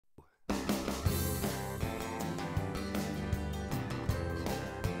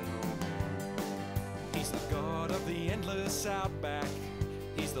us out back.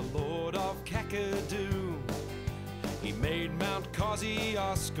 He's the Lord of Kakadu. He made Mount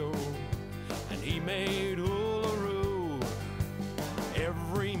Kosciuszko, and he made Uluru.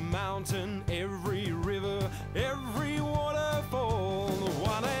 Every mountain, every river, every waterfall, the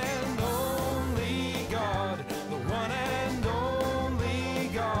one and only God, the one and only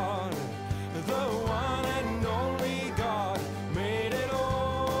God, the one and only God made it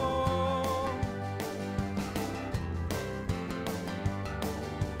all.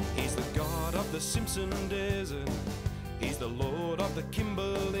 He's the God of the Simpson Desert. He's the Lord of the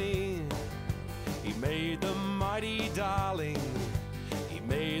Kimberley. He made the mighty Darling. He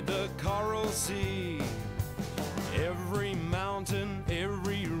made the Coral Sea. Every mountain,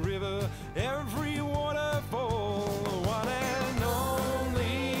 every river, every waterfall, the one and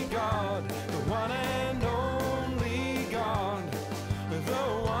only God, the one and only God, the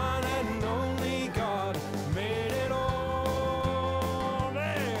one and only God made it all.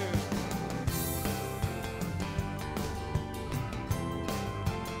 There.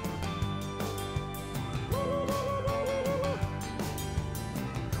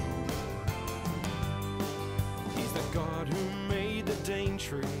 He's the God who made the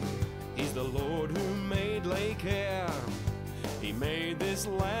Daintree. He's the Lord who made Lake Eyre. He made this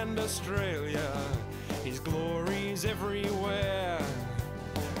land Australia. His glory's everywhere.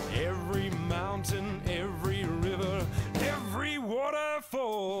 Every mountain, every river, every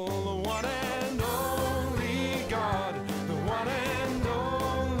waterfall, the one and only God, the one and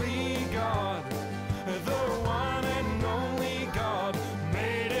only God, the one and only God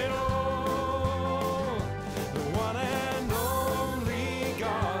made it all. The one and only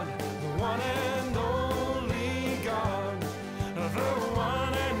God, the one and only God, the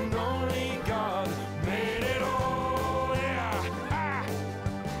one and only God made it all. Yeah. Ah.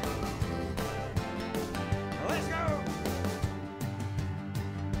 Let's go.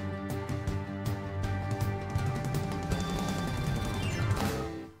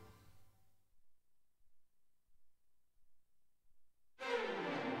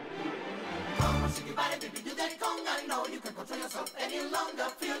 Come on, shake your body, baby, do that conga. No, you can't control yourself any longer.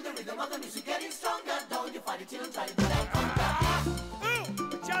 Feel the rhythm of the music getting stronger. Don't you fight it till you try to do that conga.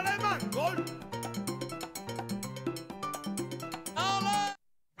 ¡Échale mangol!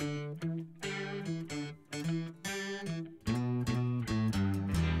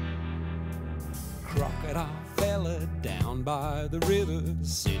 Crocodile fella down by the river,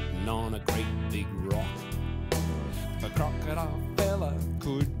 sitting on a great big rock. The crocodile fella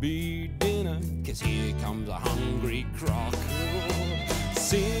could be dinner, 'cause here comes a hungry croc.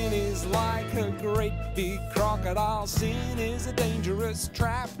 Sin is like a great big crocodile. Sin is a dangerous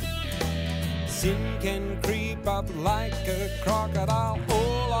trap. Sin can creep up like a crocodile,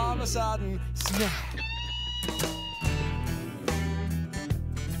 all of a sudden, snap.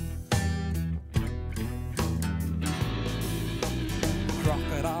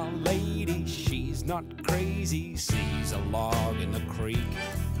 Crocodile lady, she's not crazy, sees a log in the creek.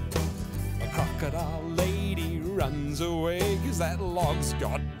 A crocodile lady runs away, 'cause that log's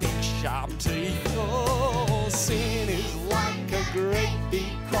got big sharp teeth. Oh, sin is like a great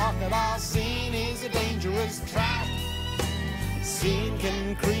big crocodile. Sin is a dangerous trap. Sin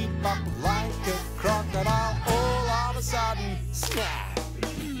can creep up like a crocodile, all of a sudden, snap.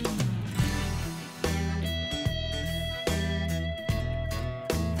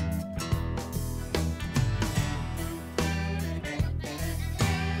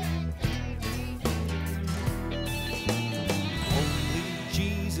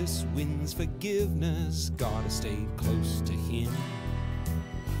 Wins forgiveness, gotta stay close to him.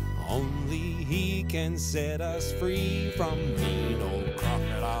 Only he can set us free from mean old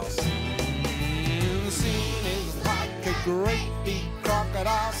crocodile sin. Sin is like a great big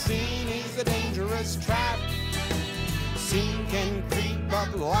crocodile. Sin is a dangerous trap. Sin can creep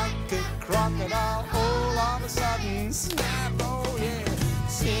up like a crocodile, all of a sudden, snap, oh yeah.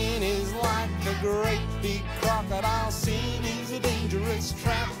 Sin is like a great big crocodile. Sin is a dangerous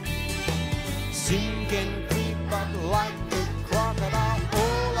trap. Sin can creep up like a crocodile,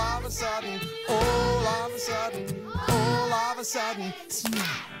 all of a sudden, all of a sudden, all of a sudden,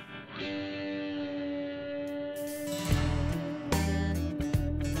 snap.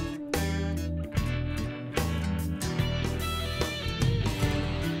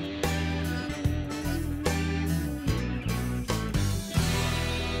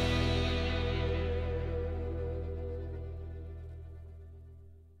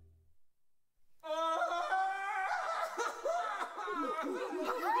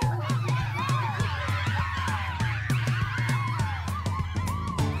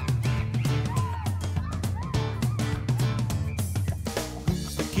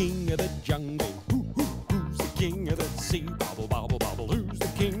 king of the jungle? Who's the king of the sea? Bobble, bobble, bobble. Who's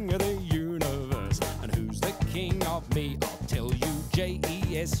the king of the universe? And who's the king of me? I'll tell you,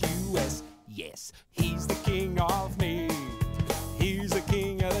 J-E-S-U-S. Yes, he's the king of me. He's the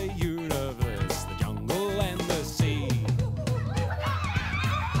king of the universe, the jungle and the sea.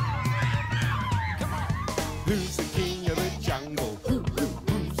 Come on. Who's the king of the jungle?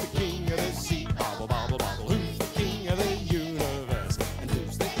 Who's the king of the sea? Bobble, bobble, bobble. Who's the king of the universe? And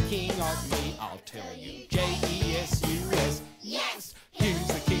who's the king of me? I'll tell you, J-E-S-U-S. Yes, he's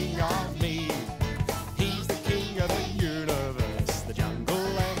the king of me. He's the king of the universe, the jungle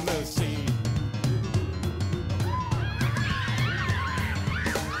and the sea.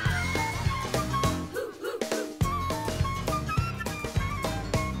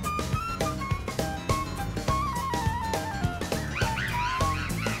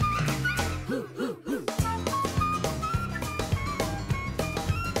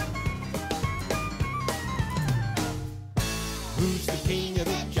 Who's the king of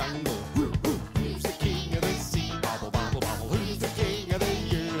the jungle? Who's the king of the sea? Bobble, bobble, bobble. Who's the king of the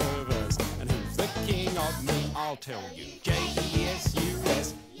universe? And who's the king of me? I'll tell you,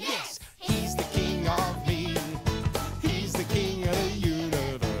 J-E-S-U-S. Yes, he's the king of me. He's the king of the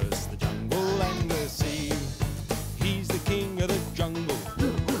universe, the jungle and the sea. He's the king of the jungle.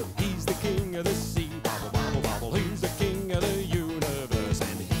 He's the king of the sea. Bobble, bobble, bobble. He's the king of the universe,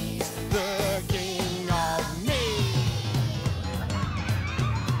 and he's the king of me.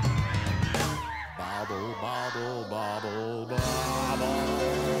 Bobble, bobble, bobble, bobble.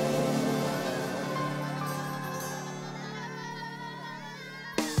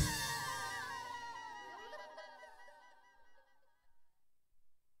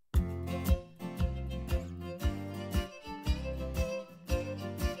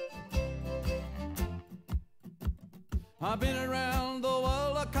 I've been around the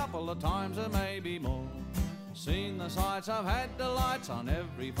world a couple of times, or maybe more. Seen the sights, I've had delights on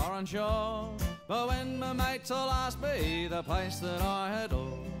every foreign shore. But when my mates all ask me the place that I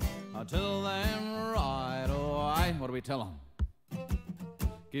adore, I tell them right away. What do we tell them?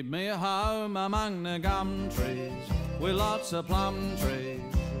 Give me a home among the gum trees with lots of plum trees.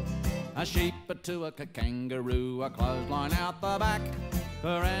 A sheep, a tuak, a kangaroo, a clothesline out the back,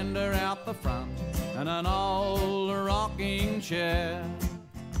 veranda out the front, and an old rocking chair.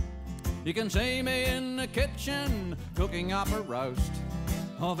 You can see me in the kitchen cooking up a roast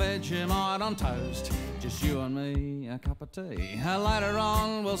or Vegemite on toast, just you and me, a cup of tea. Later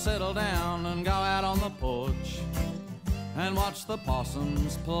on we'll settle down and go out on the porch and watch the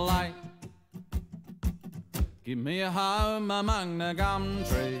possums play. Give me a home among the gum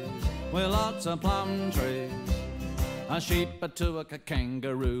trees with lots of plum trees. A sheep, a tuak, a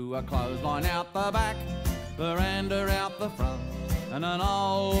kangaroo, a clothesline out the back, veranda out the front, and an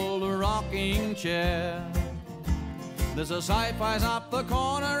old rocking chair. There's a Safeways up the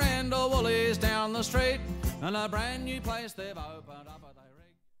corner and a Woolies down the street, and a brand new place they've opened up at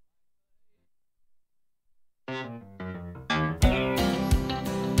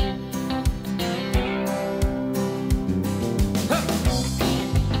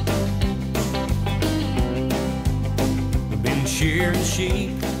We've been shearing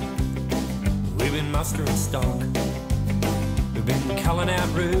sheep, we've been mustering stock, we've been culling out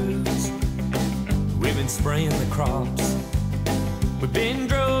roots, we've been spraying the crops, we've been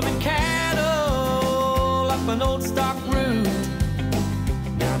droving cattle up an old stock route.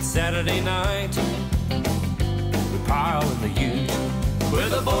 Now it's Saturday night, we pile in the ute. We're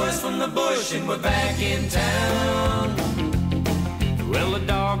the boys from the bush and we're back in town. Well, the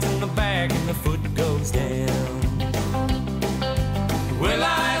dog's in the back and the foot goes down. We're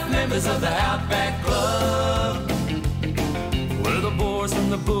life members of the Outback Club. We're the boys from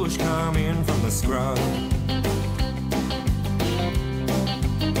the bush come in from the scrub.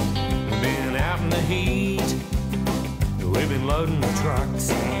 We've been out in the heat, we've been loading the trucks,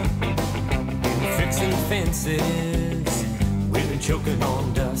 been fixing fences, we've been choking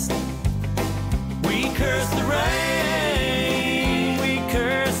on dust. We curse the rain, we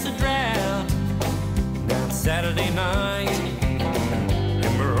curse the drought. Now it's Saturday night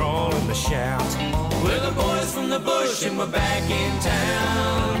and we're all in the shout. We're the boys from the bush and we're back in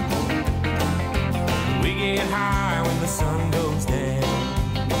town. We get high when the sun goes down.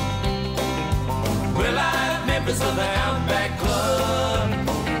 We're live members of the Outback Club.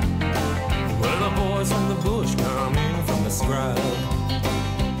 We're the boys from the bush coming from the scrub.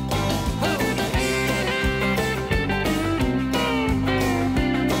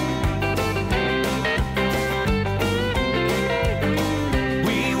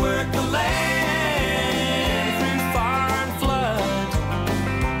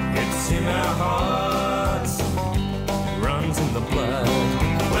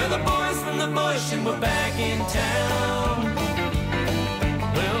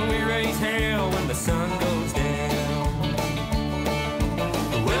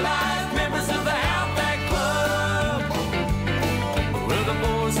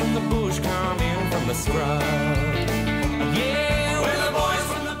 from the bush come in from the scrub. Yeah, we're the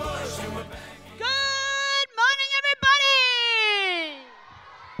boys from the bush and we're back. Good morning, everybody!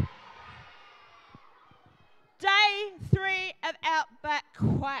 Day 3 of Outback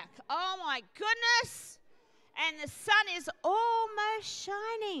Quack. Oh my goodness! And the sun is almost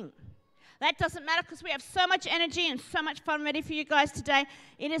shining. That doesn't matter because we have so much energy and so much fun ready for you guys today.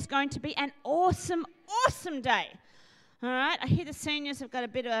 It is going to be an awesome, awesome day. All right, I hear the seniors have got a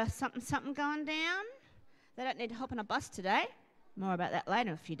bit of something going down. They don't need to hop on a bus today. More about that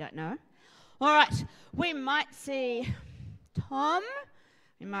later if you don't know. All right, we might see Tom.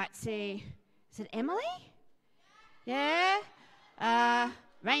 We might see, is it Emily? Yeah.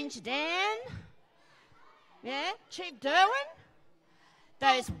 Ranger Dan. Yeah. Chief Derwin.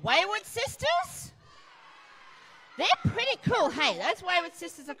 Those Wayward sisters. They're pretty cool. Hey, those Wayward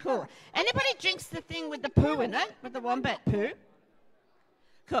sisters are cool. Anybody drinks the thing with the poo in it? With the wombat poo?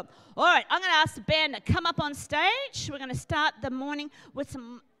 Cool. All right, I'm going to ask the band to come up on stage. We're going to start the morning with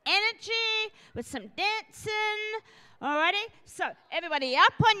some energy, with some dancing. Alrighty? So, everybody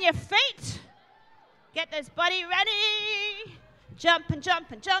up on your feet. Get this body ready. Jumping,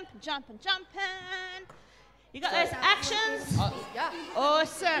 jumping, jumping, jumping, jumping. You got those actions? Yeah.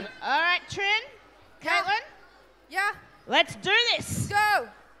 Awesome. All right, Trin, Caitlin, Yeah. let's do this. Go.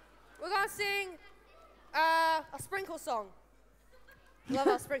 We're going to sing a sprinkle song. Love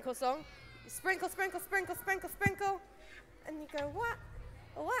our sprinkle song. You sprinkle, sprinkle, sprinkle, sprinkle, sprinkle. And you go, what?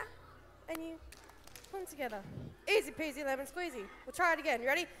 What? And you put them together. Easy peasy, lemon squeezy. We'll try it again. You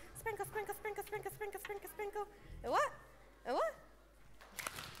ready? Sprinkle, sprinkle, sprinkle, sprinkle, sprinkle, sprinkle, sprinkle. And what? And what?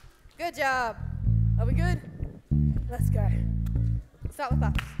 Good job. Are we good? Let's go. Start with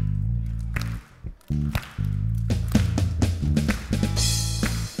us.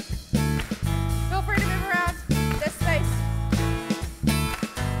 Feel free to move around. There's space.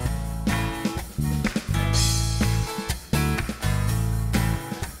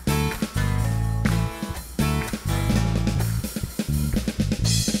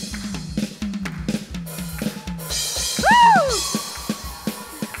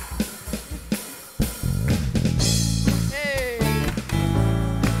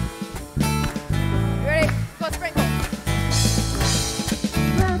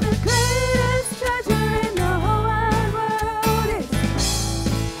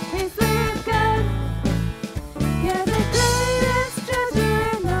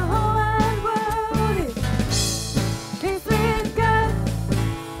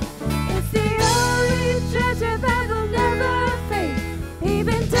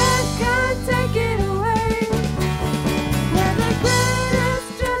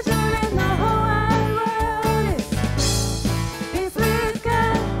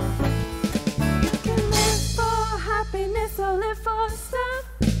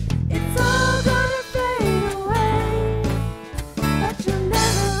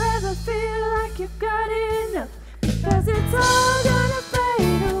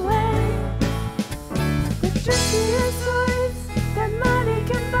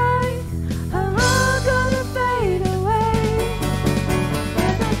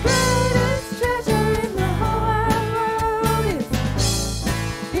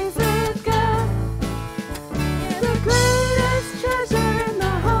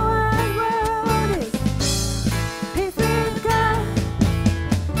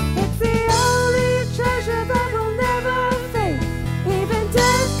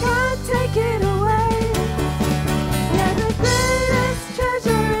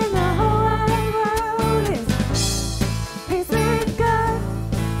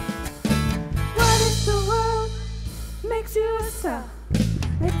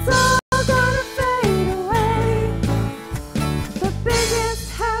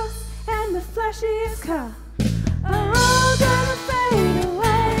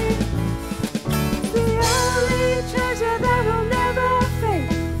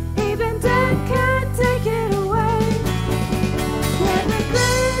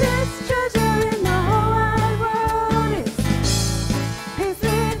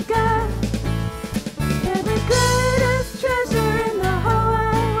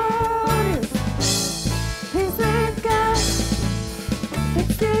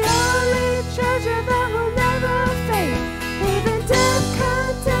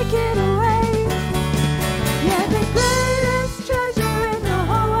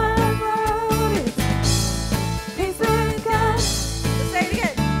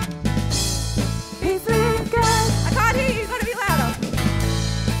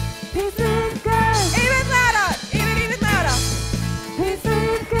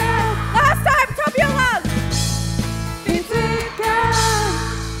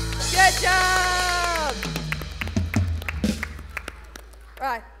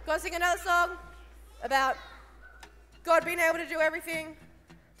 Gonna sing another song about God being able to do everything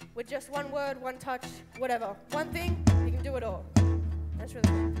with just one word, one touch, whatever. One thing, He can do it all. That's really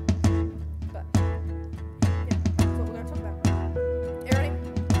cool. But yeah, that's what we're gonna talk about. You ready?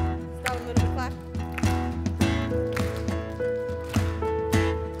 Start with a little bit of clap.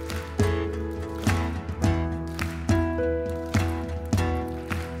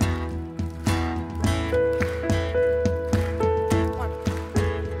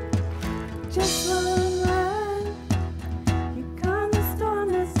 Just one word, you calm the storm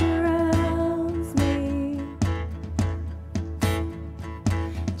that surrounds me.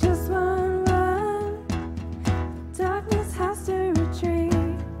 Just one word, darkness has to retreat.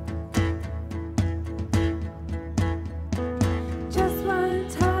 Just one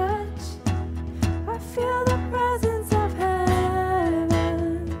touch, I feel the presence of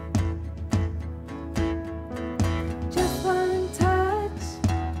heaven. Just one touch,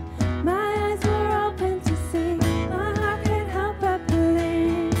 my eyes were open to see. My heart can't help but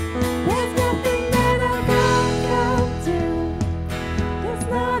believe. There's nothing that our God can't do. There's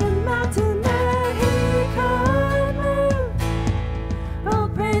not a mountain that He can't move. Oh,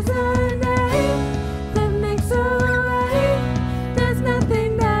 praise the name that makes a way. There's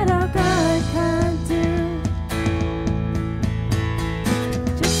nothing that our God can't do.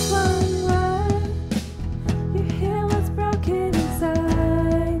 Just one word, you hear what's broken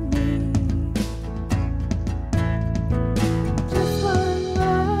inside me. Just one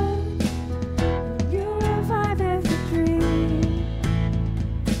word, you revive every dream.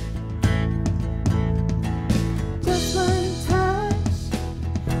 Just one touch,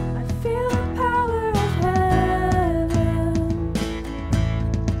 I feel the power of heaven.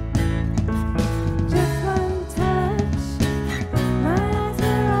 Just one touch, my eyes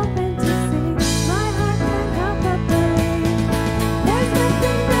are open to see. My heart can't help but believe. There's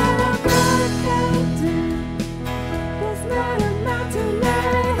nothing that our God can't do. There's not a mountain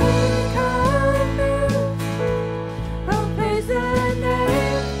that He can't move. Oh, praise the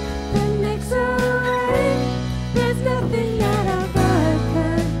name that makes a way. There's nothing that our God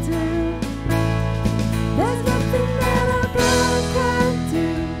can't do. There's nothing that our God can't do.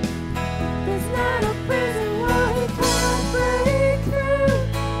 There's not a prison wall He can't break through.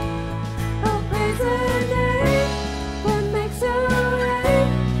 Oh, praise the name that makes a way.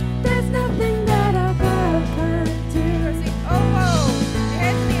 There's nothing that our God can't do. Sing, oh, whoa, your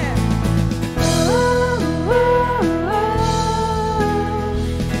hands in the air. Oh, oh, oh,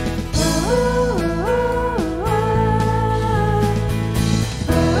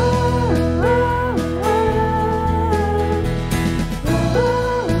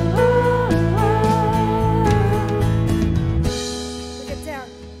 Get down.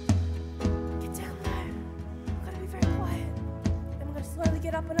 Get down low. We're gonna be very quiet. Then we're gonna slowly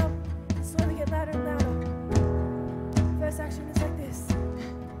get up and up. And slowly get louder and louder. First action is like this.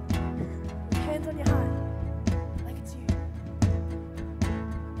 Hands on your heart. Like it's you.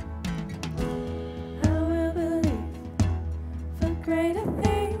 I will believe for greater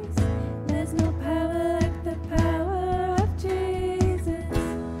things. There's no power like the power of Jesus.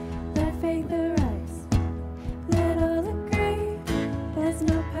 Let faith arise. Let all agree. There's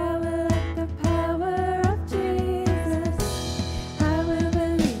no power like the power of Jesus. I will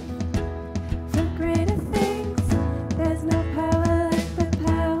believe for greater things. There's no power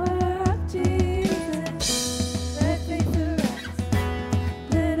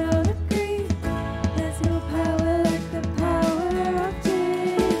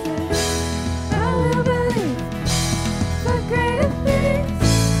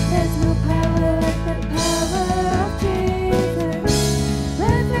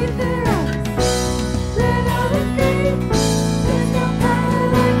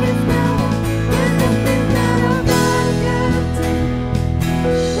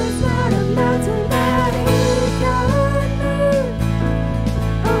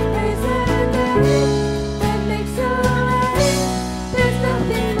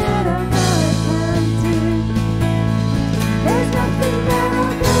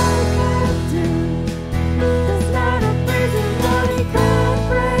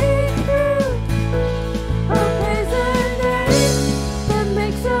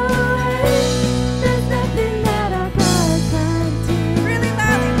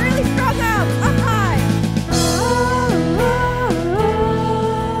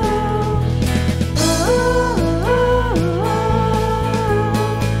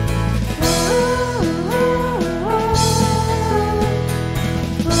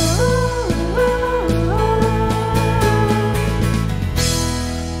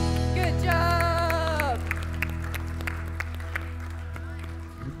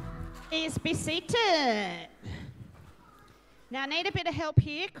Please be seated. Now, I need a bit of help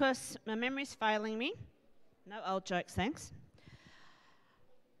here because my memory's failing me. No old jokes, thanks.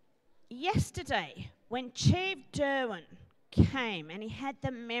 Yesterday, when Chief Derwin came and he had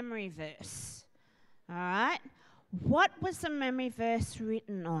the memory verse, all right, what was the memory verse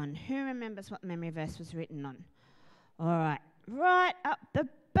written on? Who remembers what the memory verse was written on? All right, right up the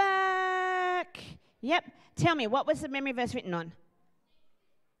back. Yep, tell me, what was the memory verse written on?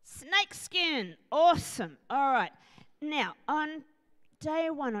 Snake skin. Awesome. All right. Now, on day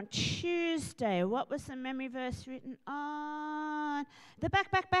one, on Tuesday, what was the memory verse written on? The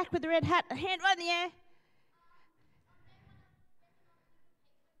back with the red hat. A hand right in the air.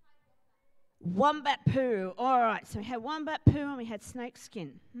 Wombat poo. All right, so we had wombat poo and we had snake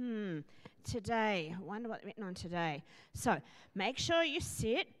skin. Today, I wonder what's written on today. So, make sure you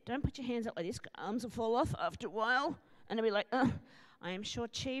sit. Don't put your hands up like this. Arms will fall off after a while. And they'll be like, I am sure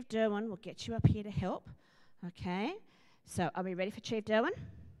Chief Derwin will get you up here to help. Okay? So, are we ready for Chief Derwin?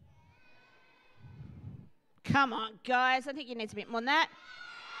 Come on, guys. I think you need a bit more than that.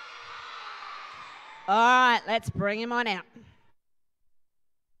 All right, let's bring him on out.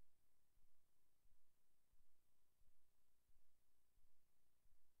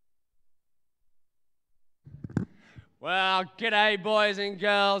 Well, g'day boys and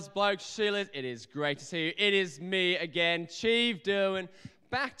girls, blokes, Sheilas. It is great to see you. It is me again, Chief Derwin,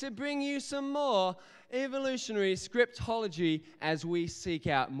 back to bring you some more evolutionary scriptology as we seek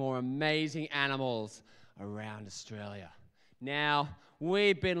out more amazing animals around Australia. Now,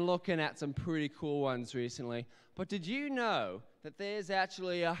 we've been looking at some pretty cool ones recently, but did you know that there's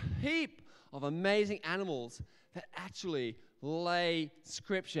actually a heap of amazing animals that actually lay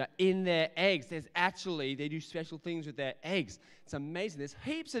scripture in their eggs? They do special things with their eggs. It's amazing. There's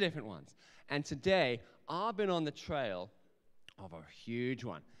heaps of different ones. And today, I've been on the trail of a huge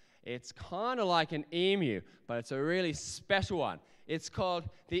one. It's kind of like an emu, but it's a really special one. It's called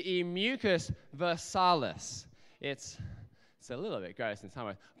the Emucus versalis. It's a little bit gross in some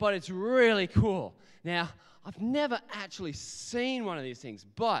ways, but it's really cool. Now, I've never actually seen one of these things,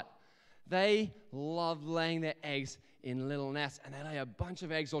 but they love laying their eggs in little nests, and they lay a bunch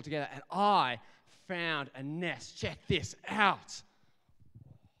of eggs all together, and I found a nest. Check this out.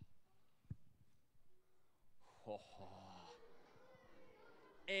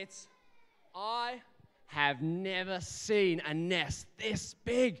 I have never seen a nest this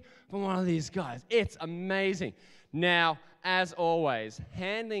big from one of these guys. It's amazing. Now, as always,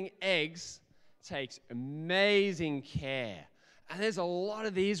 handling eggs takes amazing care. And there's a lot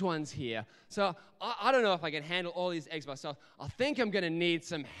of these ones here. So I don't know if I can handle all these eggs myself. I think I'm going to need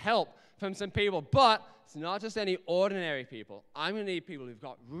some help from some people. But it's not just any ordinary people. I'm going to need people who've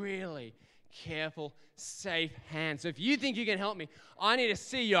got really careful, safe hands. So if you think you can help me, I need to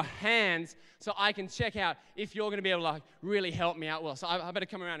see your hands so I can check out if you're going to be able to really help me out well. So I better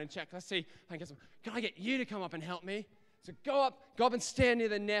come around and check. Let's see if I can get some. Can I get you to come up and help me? So go up and stand near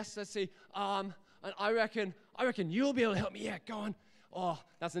the nest. Let's see. And I reckon you'll be able to help me. Yeah, go on. Oh,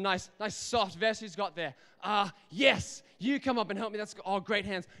 that's a nice soft vest he's got there. Yes, you come up and help me. That's great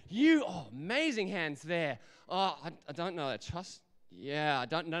hands. Amazing hands there. I don't know that. Trust. Yeah, I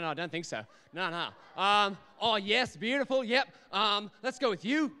don't think so. No. Yes, beautiful. Yep. Let's go with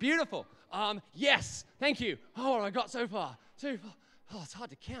you. Beautiful. Yes, thank you. Oh, what have I got so far? 2, 4. Oh, it's hard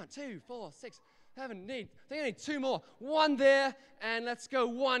to count. 2, 4, 6. I think I need 2 more. 1 there, and let's go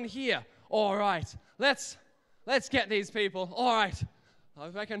 1 here. All right, let's get these people. All right, I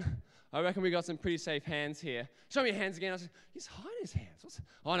reckon we got some pretty safe hands here. Show me your hands again. He's hiding his hands.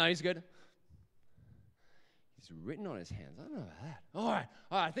 Oh no, he's good. He's written on his hands. I don't know about that. All right,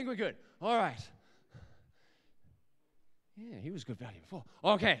 I think we're good. All right. Yeah, he was good value before.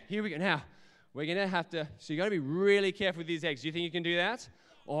 Okay, here we go. Now, we're gonna have to. So you got to be really careful with these eggs. Do you think you can do that?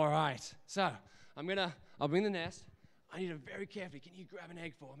 All right. So I'll bring the nest. I need to very carefully. Can you grab an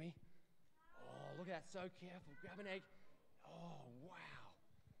egg for me? Oh, look at that, so careful. Grab an egg. Oh, wow.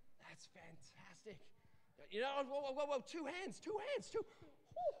 That's fantastic. You know, whoa, 2 hands. Whew.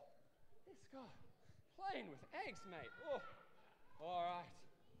 This guy playing with eggs, mate. Oh. All right.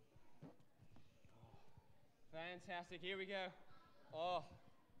 Oh. Fantastic, here we go. Oh,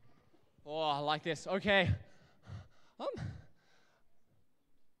 I like this. Okay. Were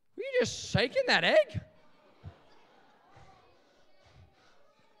you just shaking that egg?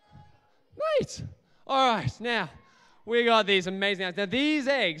 Mate. All right, now, we got these amazing eggs. Now, these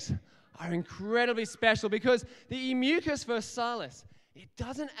eggs are incredibly special because the Emucus versalis, it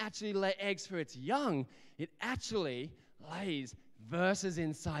doesn't actually lay eggs for its young. It actually lays verses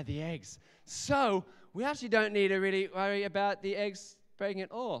inside the eggs. So, we actually don't need to really worry about the eggs breaking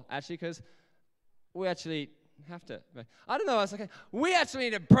it all, actually, because we actually have to. I don't know. I was like, we actually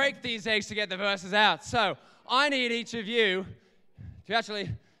need to break these eggs to get the verses out. So I need each of you to actually,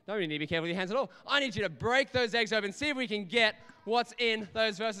 don't really need to be careful with your hands at all. I need you to break those eggs open, see if we can get what's in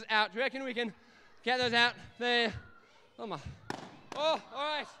those verses out. Do you reckon we can get those out? There. Oh, my. Oh,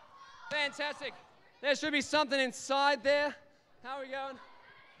 all right. Fantastic. There should be something inside there. How are we going?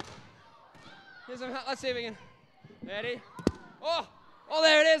 Let's see if we can. Ready? Oh,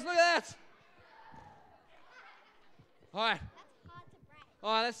 there it is. Look at that. All right. That's hard to break.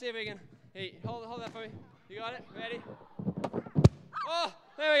 All right, let's see if we can. Hey, hold that for me. You got it? Ready? Oh,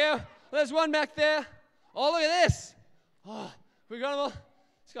 there we go. There's one back there. Oh, look at this. Oh, we got them all.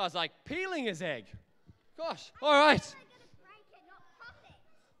 This guy's like peeling his egg. Gosh. All right.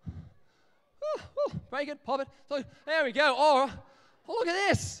 Break it, pop it. So, there we go. Oh, look at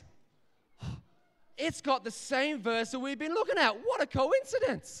this. It's got the same verse that we've been looking at. What a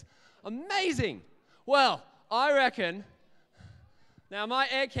coincidence. Amazing. Well, I reckon, now my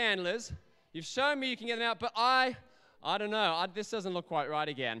egg handlers, you've shown me you can get them out, but I don't know. This doesn't look quite right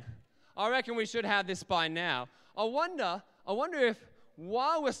again. I reckon we should have this by now. I wonder if,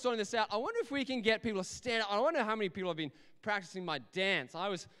 while we're sorting this out, I wonder if we can get people to stand up. I wonder how many people have been practicing my dance. I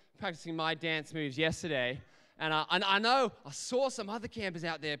was practicing my dance moves yesterday, and I know I saw some other campers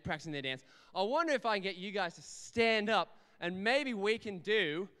out there practicing their dance. I wonder if I can get you guys to stand up, and maybe we can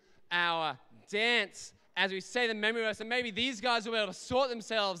do our dance as we say the memory verse, and maybe these guys will be able to sort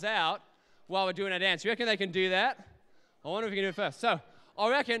themselves out while we're doing our dance. You reckon they can do that? I wonder if we can do it first. So I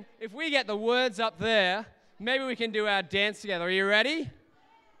reckon if we get the words up there, maybe we can do our dance together. Are you ready?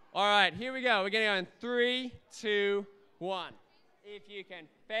 All right, here we go. We're going to go in 3, 2, 1. If you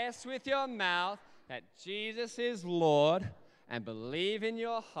confess with your mouth that Jesus is Lord and believe in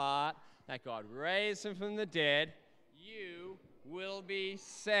your heart that God raised him from the dead, you will be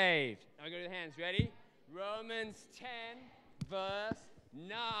saved. Now we go to the hands. Ready? Romans 10, verse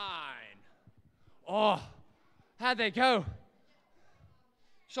 9. Oh, how'd they go?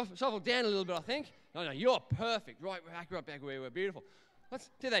 Shuffle down a little bit, I think. No, you're perfect. Right back where we were. Beautiful.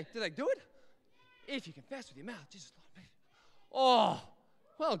 Did they do it? If you confess with your mouth, Jesus Lord. Oh,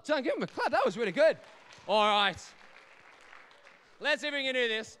 well done. Give him a clap. That was really good. All right. Let's see if we can do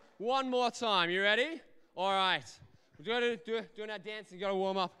this one more time. You ready? All right. We're doing our dance and got to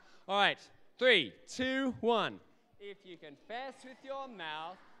warm up. All right. 3, 2, 1. If you confess with your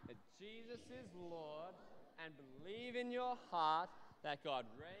mouth that Jesus is Lord and believe in your heart that God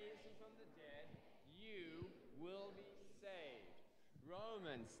raised him from the dead, you will be saved.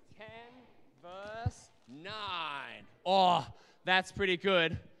 Romans 10, verse 9. Oh, that's pretty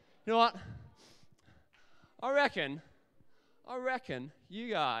good. You know what? I reckon you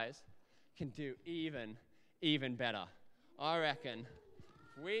guys can do even better. I reckon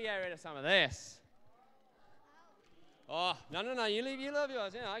if we get rid of some of this. Oh, no, you love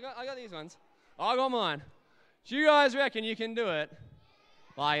yours. Yeah, I got these ones. I got mine. Do you guys reckon you can do it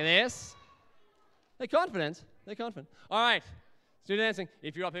like this? They're confident. All right. Let's do the dancing.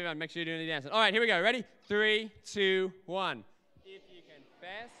 If you're up here, make sure you're doing the dancing. All right, here we go. Ready? 3, 2, 1. If you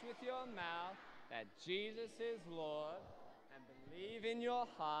confess with your mouth that Jesus is Lord and believe in your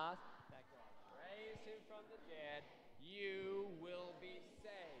heart that God raised him from the dead, you will be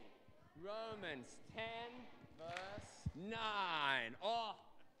saved. Romans 10, verse 9. Oh,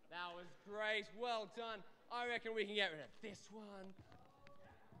 that was great. Well done. I reckon we can get rid of this one.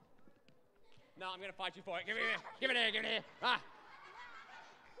 No, I'm going to fight you for it. Give it here. Give it here. Ah.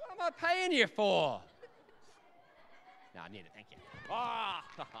 What am I paying you for? No, I need it. Thank you. Ah.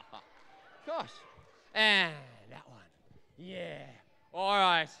 Gosh. And that one. Yeah. All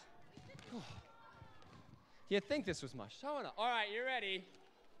right. You'd think this was my show enough. All right, you ready?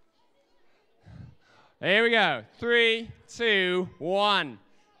 Here we go. 3, 2, 1.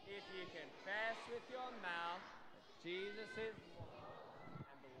 If you confess with your mouth that Jesus is Lord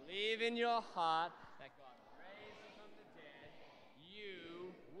and believe in your heart that God raised him from the dead,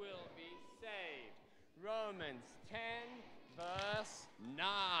 you will be saved. Romans 10, verse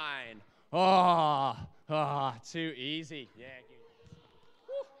 9. Oh, too easy. Yeah.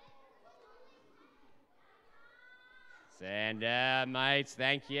 Stand down, mates.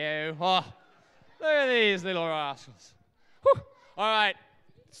 Thank you. Oh, look at these little rascals. Whew. All right.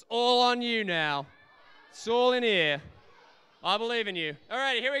 It's all on you now. It's all in here. I believe in you. All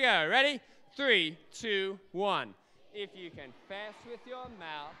right, here we go. Ready? 3, 2, 1. If you confess with your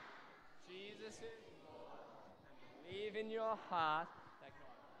mouth Jesus is Lord and believe in your heart that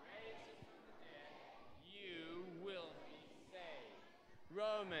God raised him from the dead, you will be saved.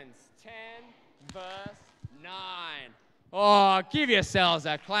 Romans 10, verse 9. Oh, give yourselves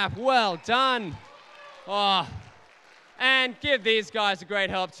a clap. Well done. Oh, and give these guys a great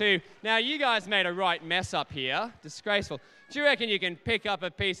help too. Now, you guys made a right mess up here. Disgraceful. Do you reckon you can pick up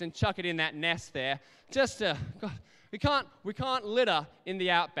a piece and chuck it in that nest there? Just to, God, we can't litter in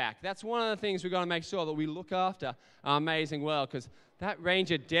the outback. That's one of the things we've got to make sure that we look after our amazing world, because that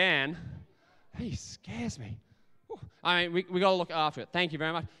Ranger Dan, he scares me. I mean, we got to look after it. Thank you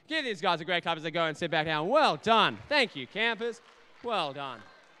very much. Give these guys a great clap as they go and sit back down. Well done. Thank you, campers. Well done.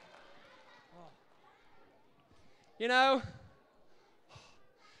 You know,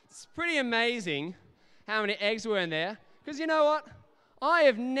 it's pretty amazing how many eggs were in there. Because you know what? I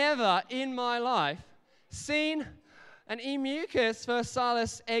have never in my life seen an Emucus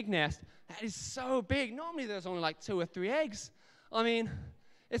versalis egg nest that is so big. Normally there's only like 2 or 3 eggs. I mean,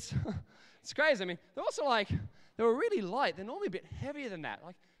 it's crazy. I mean, they're also like, they were really light. They're normally a bit heavier than that.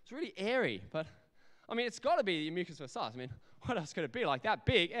 Like, it's really airy. But, I mean, it's got to be the Emucus versalis. I mean, what else could it be? Like, that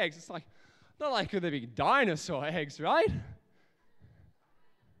big eggs. It's like, not like could they be dinosaur eggs, right?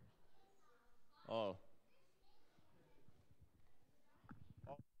 Oh.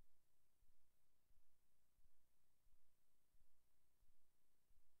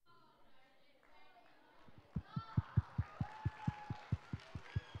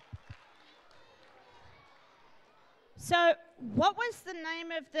 So, what was the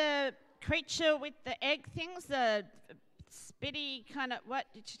name of the creature with the egg things? The spitty kind of, what?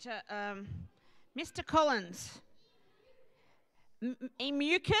 Mr. Collins.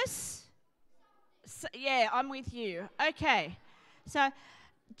 Emucus? So, yeah, I'm with you. Okay. So,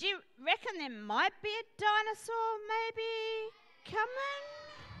 do you reckon there might be a dinosaur maybe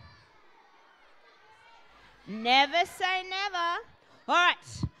coming? Never say never. All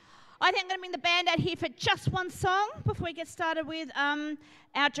right. I think I'm going to bring the band out here for just one song before we get started with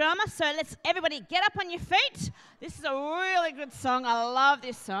our drama. So let's everybody get up on your feet. This is a really good song. I love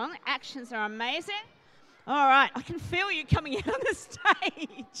this song. Actions are amazing. All right, I can feel you coming out on the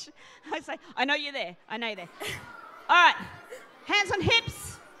stage. I know you're there. I know you're there. All right, hands on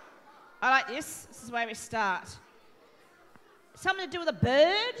hips. I like this. This is where we start. Something to do with a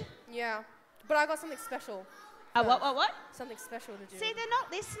bird? Yeah, but I got something special. What? Something special to do. See, they're not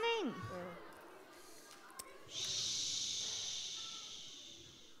listening. Yeah. Shh.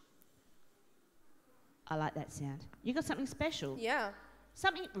 I like that sound. You got something special? Yeah.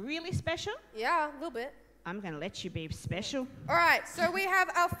 Something really special? Yeah, a little bit. I'm going to let you be special. All right, so we have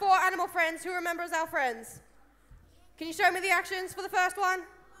our 4 animal friends. Who remembers our friends? Can you show me the actions for the first one?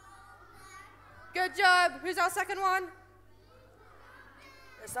 Good job. Who's our second one?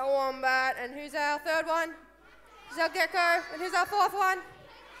 It's a wombat. And who's our third one? Who's our gecko? And who's our 4th one?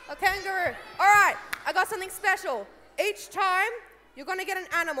 A kangaroo. All right, I got something special. Each time, you're going to get an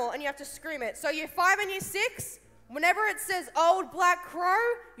animal and you have to scream it. So year 5 and year 6, whenever it says old black crow,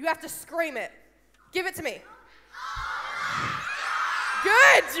 you have to scream it. Give it to me.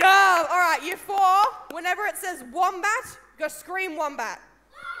 Good job. All right, year 4, whenever it says wombat, go scream wombat.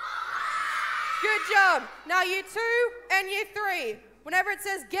 Good job. Now year 2 and year 3, whenever it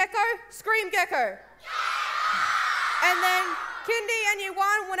says gecko, scream gecko. And then kindy and year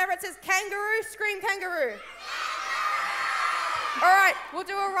 1, whenever it says kangaroo, scream kangaroo. All right, we'll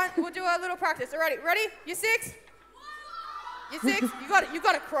do a little practice. All right, ready? Year 6? Year 6? You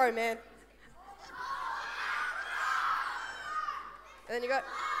got a crow, man. And then you got,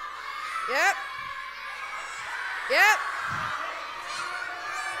 yep.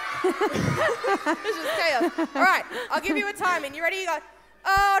 This is chaos. All right, I'll give you a timing. You ready? You got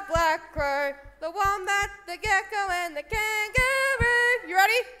old black crow, the wombat, the gecko, and the kangaroo. You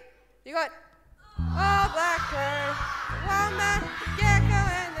ready? You got old black crow, the wombat, the gecko,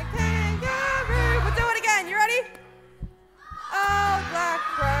 and the kangaroo. We'll do it again. You ready? Old black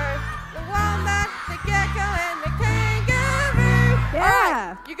crow, the wombat, the gecko, and the kangaroo. Yeah. All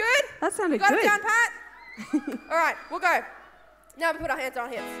right, you good? That sounded Got good. it down, Pat? All right, we'll go. Now we put our hands on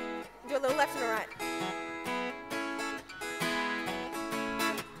our hips. Do a little left and a right.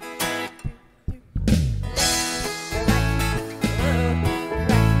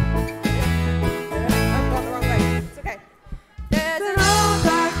 I'm going the wrong way. It's okay. There's An old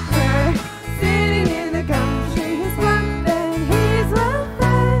black crow sitting in the country. He's one and he's one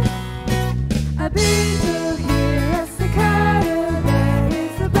fed. A beetle here as the cutter that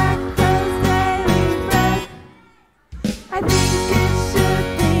is the black crow's daily bread. I think it should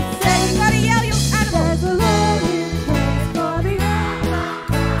be said. You gotta yell your animals.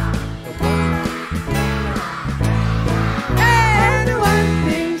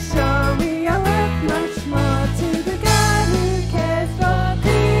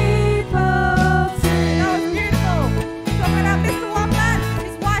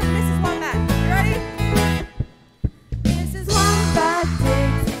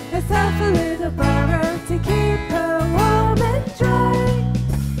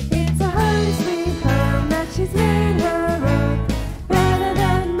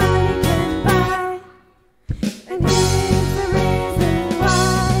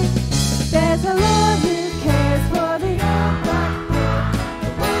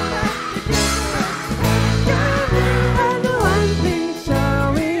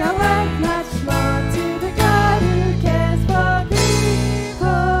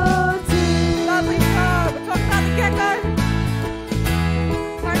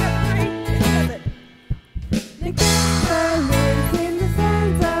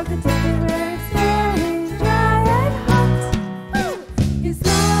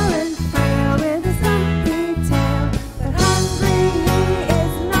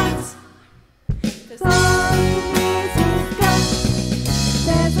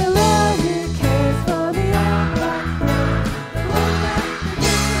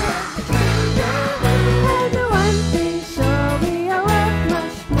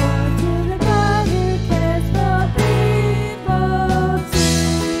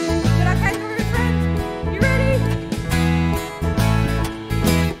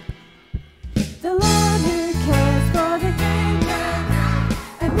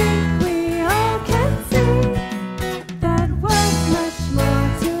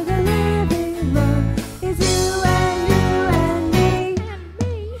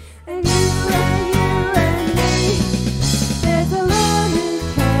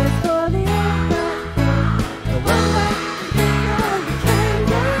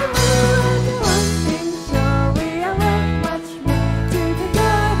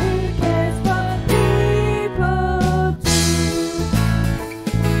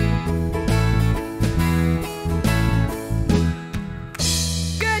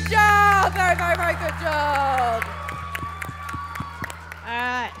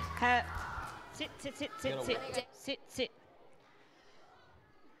 sit.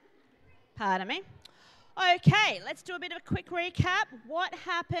 Pardon me. Okay, let's do a bit of a quick recap. What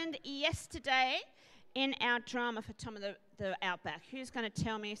happened yesterday in our drama for Tom of the Outback? Who's going to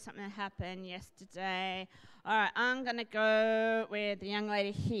tell me something that happened yesterday? All right, I'm going to go with the young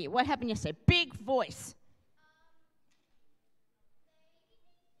lady here. What happened yesterday? Big voice.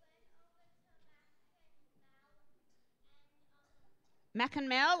 Mac and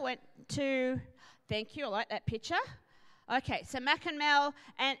Mel went to, thank you, I like that picture. Okay, so Mac and Mel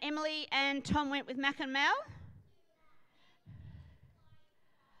and Emily and Tom went with Mac and Mel.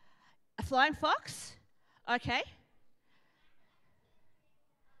 A flying fox? Okay.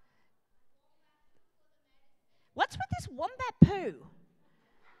 What's with this wombat poo?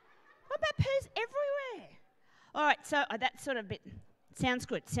 Wombat poo's everywhere. All right, so that's sort of a bit, sounds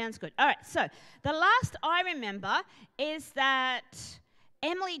good. All right, so the last I remember is that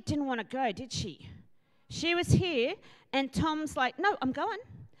Emily didn't want to go, did she? She was here, and Tom's like, no, I'm going.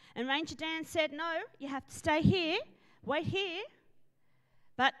 And Ranger Dan said, no, you have to stay here, wait here.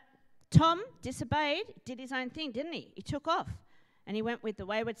 But Tom disobeyed, did his own thing, didn't he? He took off, and he went with the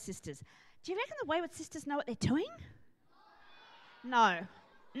Wayward Sisters. Do you reckon the Wayward Sisters know what they're doing? No,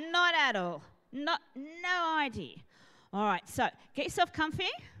 not at all. No idea. All right, so get yourself comfy.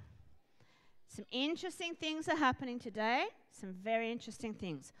 Some interesting things are happening today. Some very interesting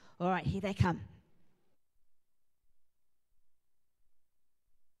things. All right, here they come.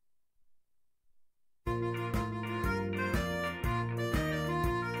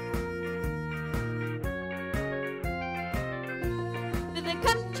 To the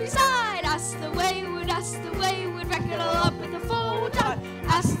countryside, ask the wayward, rack it all up with a full tide.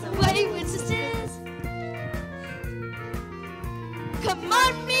 Ask the wayward sisters. Come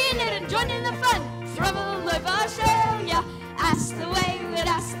on, me and join in the fun. Travel over Australia. Ask the wayward,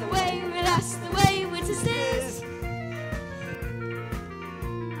 ask the wayward, ask the wayward sisters.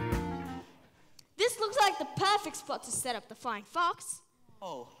 This looks like the perfect spot to set up the flying fox.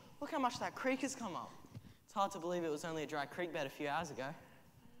 Oh, look how much that creek has come up. It's hard to believe it was only a dry creek bed a few hours ago.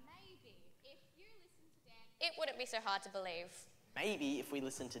 Maybe if you listen to Dan, it wouldn't be so hard to believe. Maybe if we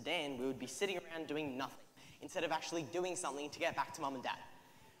listened to Dan, we would be sitting around doing nothing, instead of actually doing something to get back to Mum and Dad.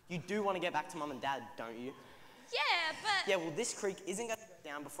 You do want to get back to Mum and Dad, don't you? Yeah, but... Yeah, well, this creek isn't going to go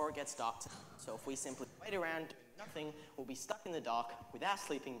down before it gets dark. So if we simply wait around doing nothing, we'll be stuck in the dark without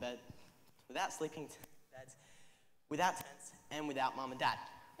sleeping beds, without tents, and without Mum and Dad.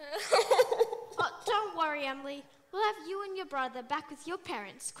 Oh, don't worry, Emily. We'll have you and your brother back with your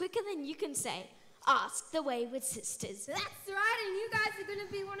parents quicker than you can say, ask the wayward sisters. That's right, and you guys are going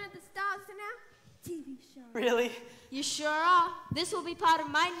to be one of the stars in our TV show. Really? You sure are. This will be part of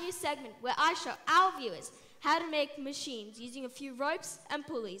my new segment where I show our viewers how to make machines using a few ropes and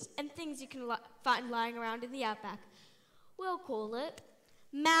pulleys and things you can find lying around in the outback. We'll call it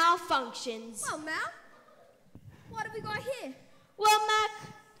malfunctions. Well, Mal, what have we got here? Well, Mac,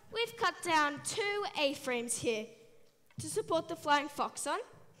 we've cut down 2 A-frames here to support the flying fox on.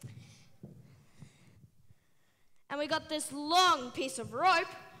 And we got this long piece of rope,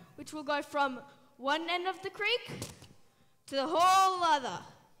 which will go from one end of the creek to the whole other.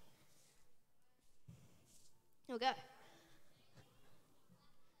 Here we go.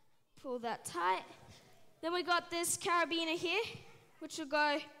 Pull that tight. Then we got this carabiner here, which will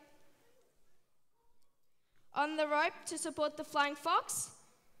go on the rope to support the flying fox.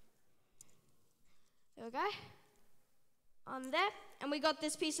 There we go. On there. And we got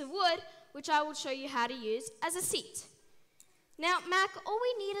this piece of wood, which I will show you how to use as a seat. Now, Mac, all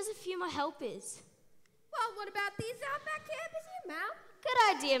we need is a few more helpers. Well, what about these outback campers here, Mal? Good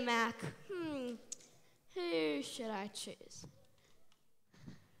idea, Mac. Who should I choose?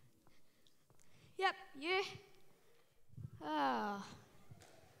 Yep, you. Oh.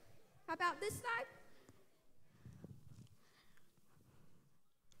 How about this side?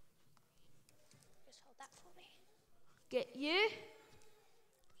 Just hold that for me. Get you.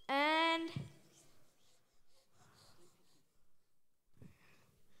 And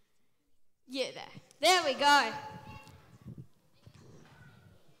you there. There we go.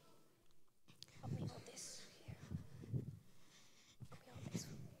 Help me hold this here. Help me hold this.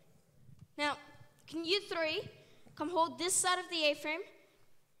 Now, can you 3 come hold this side of the A-frame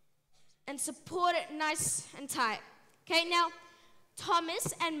and support it nice and tight? Okay, now,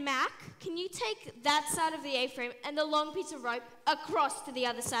 Thomas and Mac, can you take that side of the A-frame and the long piece of rope across to the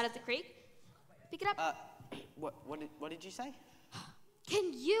other side of the creek? Pick it up. What did you say?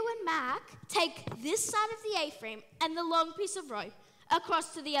 Can you and Mac take this side of the A-frame and the long piece of rope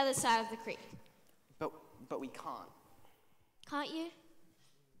across to the other side of the creek? But we can't. Can't you?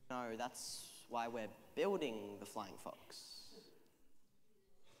 No, that's why we're building the Flying Fox.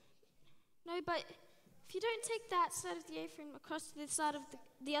 No, but if you don't take that side of the apron across to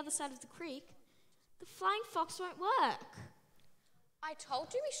the other side of the creek, the Flying Fox won't work. I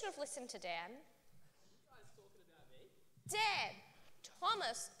told you we should have listened to Dan. Dan,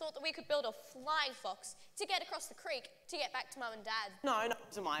 Thomas thought that we could build a flying fox to get across the creek to get back to Mum and Dad. No, it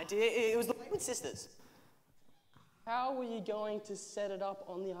wasn't my idea. It was the Wayward sisters. How were you going to set it up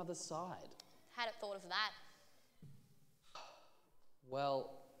on the other side? Hadn't thought of that.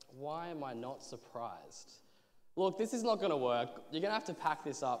 Well, why am I not surprised? Look, this is not going to work. You're going to have to pack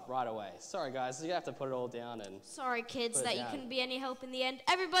this up right away. Sorry, guys. You're going to have to put it all down and... Sorry, kids, put it that you down. couldn't be any help in the end.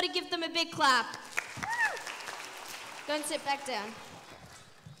 Everybody give them a big clap. Go and sit back down.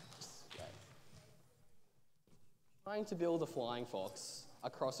 Trying to build a flying fox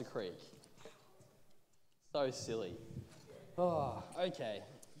across a creek. So silly. Oh, okay.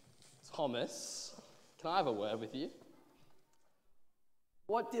 Thomas, can I have a word with you?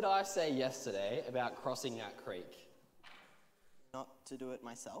 What did I say yesterday about crossing that creek? Not to do it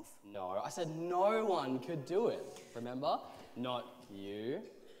myself? No, I said no one could do it. Remember? Not you,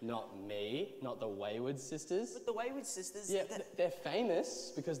 not me, not the Wayward sisters. But the Wayward sisters... Yeah, they're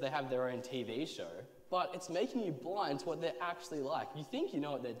famous because they have their own TV show, but it's making you blind to what they're actually like. You think you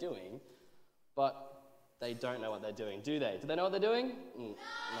know what they're doing, but they don't know what they're doing, do they? Do they know what they're doing? No,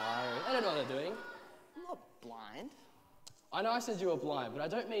 they don't know what they're doing. I'm not blind. I know I said you were blind, but I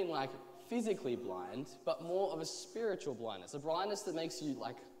don't mean like physically blind, but more of a spiritual blindness. A blindness that makes you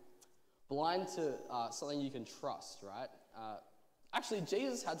like blind to something you can trust, right? Actually,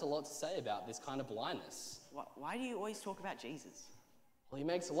 Jesus had a lot to say about this kind of blindness. Why do you always talk about Jesus? Well, he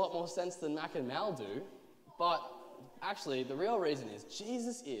makes a lot more sense than Mac and Mal do, but actually the real reason is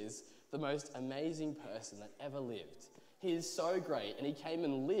Jesus is the most amazing person that ever lived. He is so great, and he came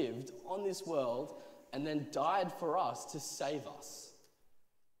and lived on this world and then died for us to save us.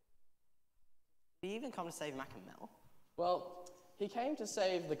 Did he even come to save Mac and Mel? Well, he came to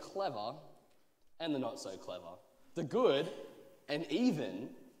save the clever and the not so clever, the good and even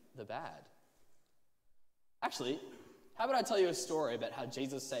the bad. Actually, how about I tell you a story about how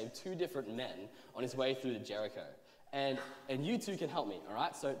Jesus saved two different men on his way through to Jericho? And you two can help me, all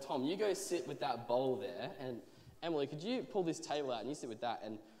right? So, Tom, you go sit with that bowl there, and Emily, could you pull this table out and you sit with that,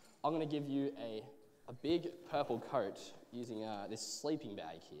 and I'm going to give you a big purple coat using this sleeping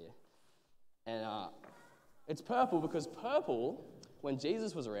bag here. And it's purple because purple, when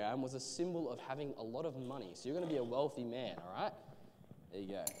Jesus was around, was a symbol of having a lot of money. So you're going to be a wealthy man, all right? There you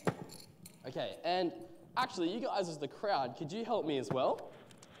go. Okay, and actually, you guys as the crowd, could you help me as well?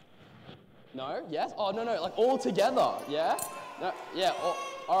 No? Yes? Oh, no, like all together, yeah? No, yeah,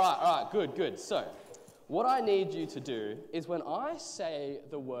 all right, good. So, what I need you to do is when I say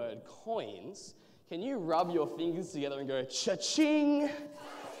the word coins, can you rub your fingers together and go cha-ching?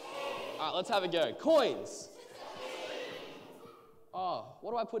 All right, let's have a go. Coins. Oh,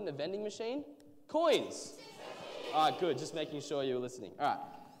 what do I put in a vending machine? Coins. All right, good, just making sure you were listening. All right,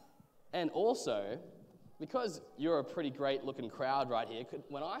 and also, because you're a pretty great looking crowd right here,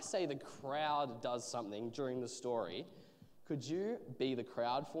 when I say the crowd does something during the story, could you be the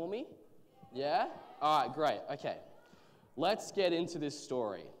crowd for me? Yeah? All right, great, okay. Let's get into this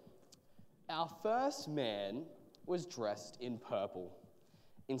story. Our first man was dressed in purple.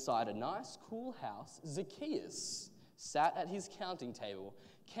 Inside a nice, cool house, Zacchaeus sat at his counting table,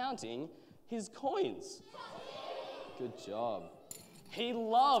 counting his coins. Good job. He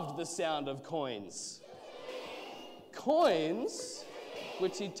loved the sound of coins. Coins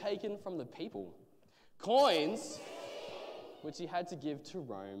which he'd taken from the people. Coins which he had to give to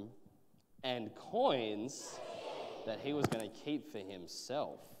Rome. And coins that he was going to keep for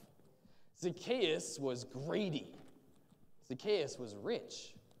himself. Zacchaeus was greedy. Zacchaeus was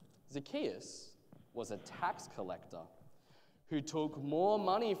rich. Zacchaeus was a tax collector who took more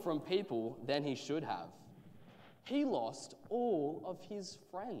money from people than he should have. He lost all of his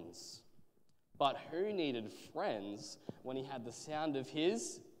friends. But who needed friends when he had the sound of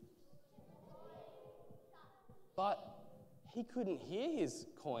his? But he couldn't hear his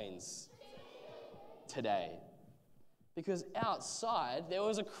coins today because outside there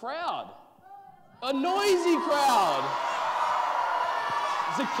was a crowd, a noisy crowd.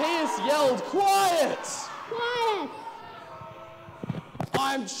 Zacchaeus yelled, "Quiet! Quiet!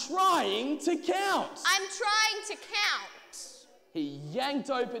 I'm trying to count." I'm trying to count. He yanked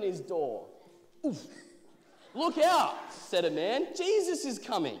open his door. Oof. "Look out," said a man. "Jesus is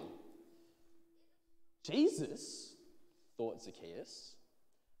coming." Jesus, thought Zacchaeus.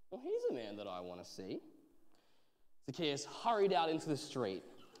 Well, he's a man that I want to see. Zacchaeus hurried out into the street.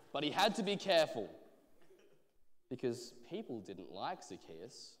 But he had to be careful because people didn't like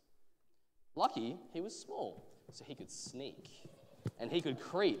Zacchaeus. Lucky he was small, so he could sneak and he could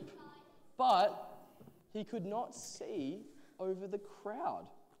creep, but he could not see over the crowd.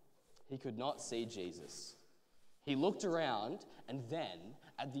 He could not see Jesus. He looked around, and then,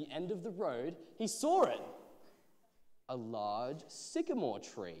 at the end of the road, he saw it. A large sycamore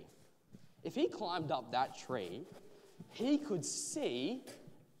tree. If he climbed up that tree, he could see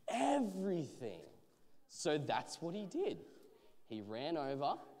everything. So that's what he did. He ran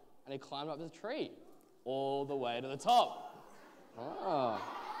over, and he climbed up the tree, all the way to the top.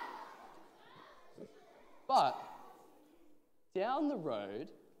 But down the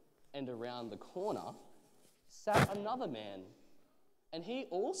road and around the corner sat another man, and he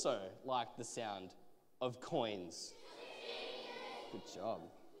also liked the sound of coins. Good job.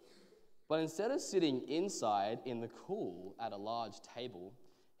 But instead of sitting inside in the cool at a large table,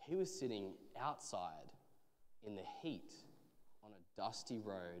 he was sitting outside in the heat on a dusty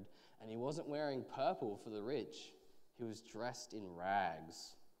road, and he wasn't wearing purple for the rich. He was dressed in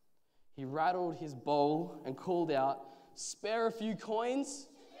rags. He rattled his bowl and called out, "Spare a few coins?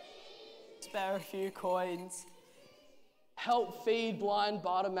 Spare a few coins. Help feed blind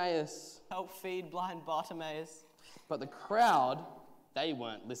Bartimaeus." Help feed blind Bartimaeus. But the crowd, they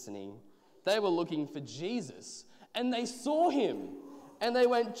weren't listening. They were looking for Jesus, and they saw him, and they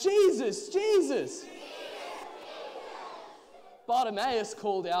went, "Jesus, Jesus!" Bartimaeus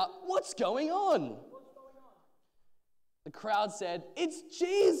called out, "What's going on?" The crowd said, "It's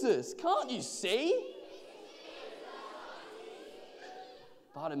Jesus, can't you see?"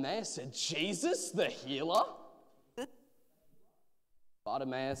 Bartimaeus said, "Jesus, the healer?"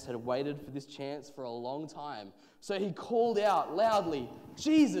 Bartimaeus had waited for this chance for a long time, so he called out loudly,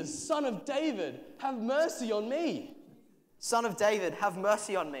 "Jesus, Son of David, have mercy on me." Son of David, have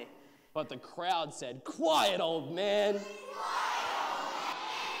mercy on me. But the crowd said, "Quiet, old man."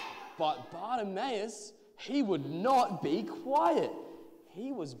 But Bartimaeus, he would not be quiet.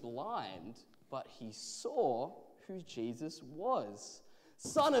 He was blind, but he saw who Jesus was.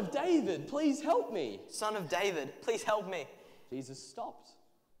 "Son of David, please help me." Son of David, please help me. Jesus stopped.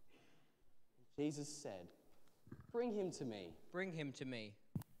 Jesus said, "Bring him to me." Bring him to me.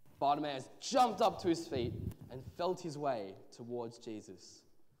 Bartimaeus jumped up to his feet and felt his way towards Jesus.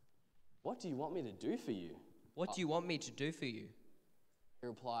 "What do you want me to do for you?" What do you want me to do for you? He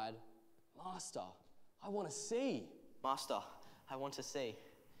replied, "Master, I want to see." Master, I want to see.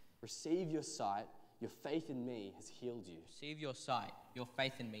 "Receive your sight. Your faith in me has healed you." Receive your sight. Your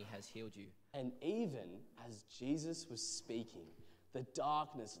faith in me has healed you. And even as Jesus was speaking, the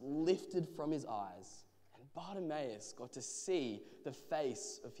darkness lifted from his eyes, and Bartimaeus got to see the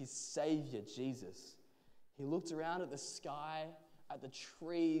face of his Savior, Jesus. He looked around at the sky, at the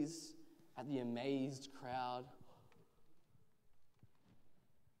trees, at the amazed crowd.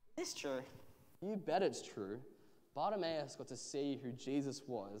 Is this true? You bet it's true. Bartimaeus got to see who Jesus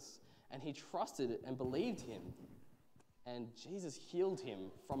was, and he trusted and believed him. And Jesus healed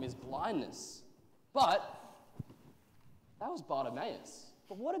him from his blindness. But that was Bartimaeus.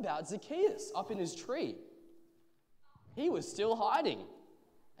 But what about Zacchaeus up in his tree? He was still hiding,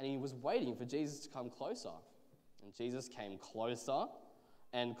 and he was waiting for Jesus to come closer. And Jesus came closer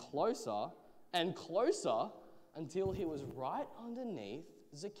and closer and closer until he was right underneath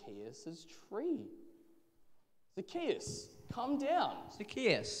Zacchaeus' tree. "Zacchaeus, come down."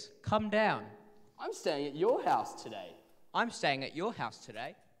 Zacchaeus, come down. "I'm staying at your house today." I'm staying at your house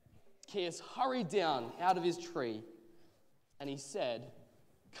today. Zacchaeus hurried down out of his tree, and he said,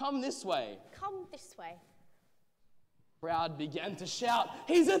 "Come this way." Come this way. The crowd began to shout,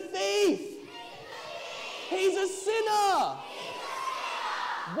 "He's a thief! He's a sinner!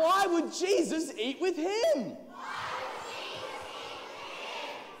 Why would Jesus eat with him?"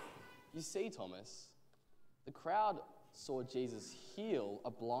 You see, Thomas, the crowd saw Jesus heal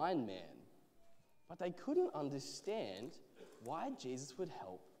a blind man, but they couldn't understand why Jesus would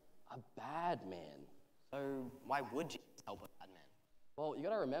help a bad man. So why would Jesus help a bad man? Well, you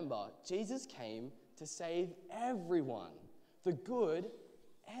got to remember, Jesus came to save everyone, the good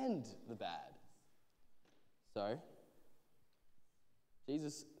and the bad. So,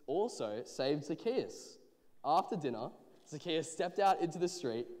 Jesus also saved Zacchaeus. After dinner, Zacchaeus stepped out into the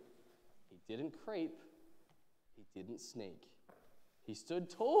street. He didn't creep. He didn't sneak. He stood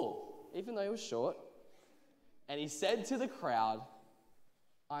tall, even though he was short. And he said to the crowd,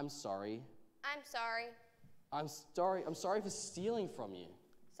 "I'm sorry. I'm sorry. I'm sorry for stealing from you."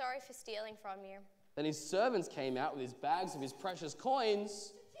 Sorry for stealing from you. Then his servants came out with his bags of his precious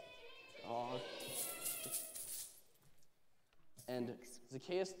coins. And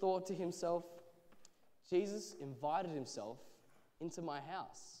Zacchaeus thought to himself, Jesus invited himself into my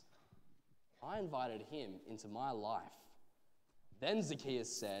house. I invited him into my life. Then Zacchaeus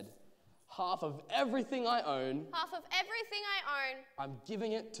said, half of everything I own, I'm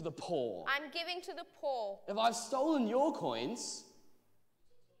giving it to the poor. I'm giving to the poor. If I've stolen your coins,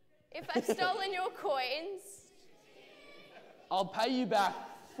 If I've stolen your coins, I'll pay you back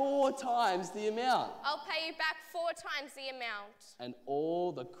 4 times the amount. I'll pay you back 4 times the amount. And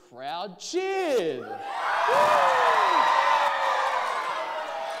all the crowd cheered.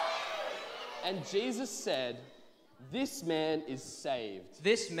 And Jesus said, this man is saved.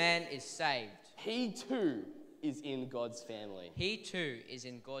 This man is saved. He too is in God's family. He too is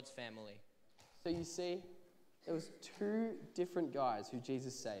in God's family. So you see, there was 2 different guys who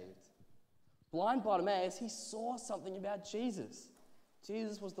Jesus saved. Blind Bartimaeus, he saw something about Jesus.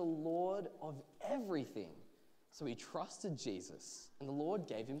 Jesus was the Lord of everything. So he trusted Jesus, and the Lord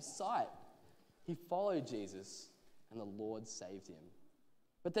gave him sight. He followed Jesus, and the Lord saved him.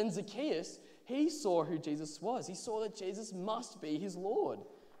 But then Zacchaeus, he saw who Jesus was. He saw that Jesus must be his Lord,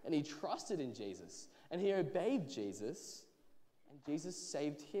 and he trusted in Jesus, and he obeyed Jesus, and Jesus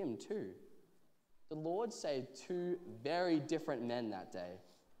saved him too. The Lord saved 2 very different men that day,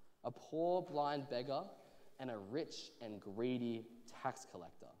 a poor blind beggar and a rich and greedy tax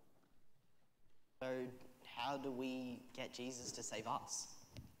collector. So how do we get Jesus to save us?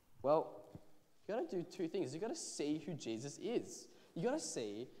 Well, you got to do 2 things. You got to see who Jesus is. You got to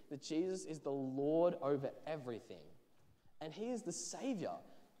see that Jesus is the Lord over everything, and he is the Savior.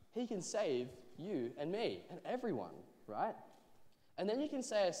 He can save you and me and everyone, right? And then you can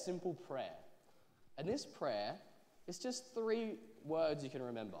say a simple prayer. And this prayer is just 3 words you can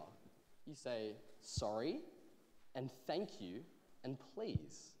remember. You say sorry and thank you and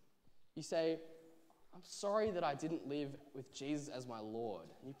please. You say, I'm sorry that I didn't live with Jesus as my Lord.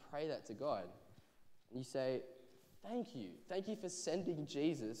 And you pray that to God. And you say, thank you. Thank you for sending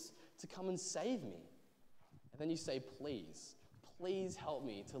Jesus to come and save me. And then you say, please. Please help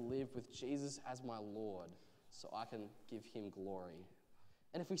me to live with Jesus as my Lord so I can give him glory.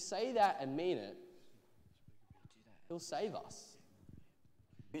 And if we say that and mean it, he'll save us.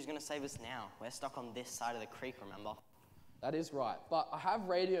 Who's going to save us now? We're stuck on this side of the creek, remember? That is right. But I have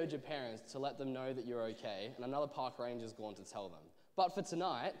radioed your parents to let them know that you're okay, and another park ranger's gone to tell them. But for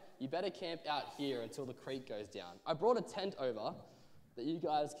tonight, you better camp out here until the creek goes down. I brought a tent over that you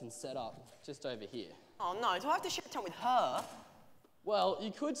guys can set up just over here. Oh no, do I have to share a tent with her? Well,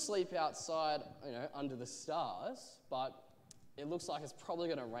 you could sleep outside, under the stars, but it looks like it's probably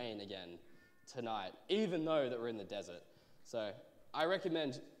going to rain again tonight, even though that we're in the desert. So I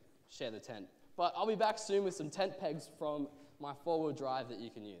recommend share the tent. But I'll be back soon with some tent pegs from my 4-wheel drive that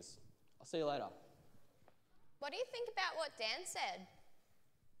you can use. I'll see you later. What do you think about what Dan said?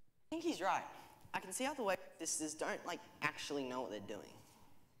 I think he's right. I can see how the waitresses don't, actually know what they're doing.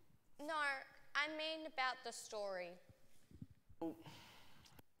 No, I mean about the story. Well,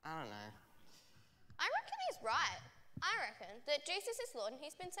 I don't know. I reckon he's right. I reckon that Jesus is Lord and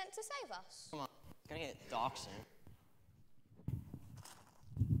he's been sent to save us. Come on, it's going to get dark soon.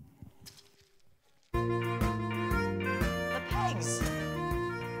 The pegs!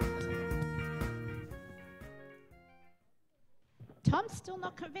 Tom's still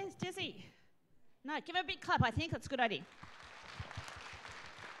not convinced, is he? No, give him a big clap. I think that's a good idea.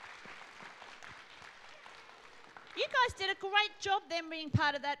 You guys did a great job then being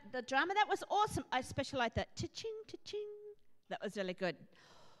part of the drama. That was awesome. I especially like that. Cha-ching, cha-ching. That was really good.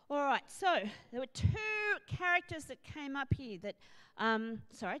 All right, so there were 2 characters that came up here that,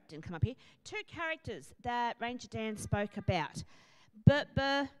 didn't come up here. 2 characters that Ranger Dan spoke about.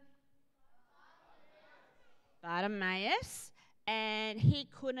 Bartimaeus, and he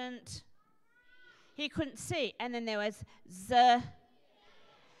couldn't see. And then there was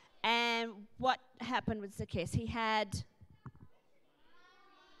and what happened with Zacchaeus? He had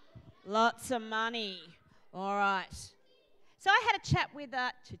lots of money. All right. So I had a chat with,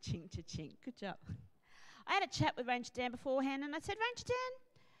 cha-ching, cha-ching, good job. I had a chat with Ranger Dan beforehand, and I said, Ranger Dan,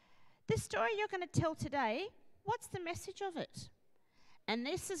 this story you're going to tell today, what's the message of it? And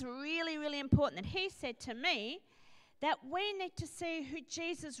this is really, really important that he said to me that we need to see who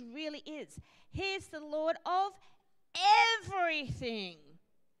Jesus really is. He's the Lord of everything.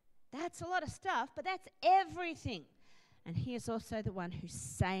 That's a lot of stuff, but that's everything. And he is also the one who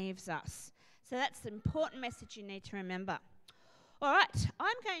saves us. So that's the important message you need to remember. All right,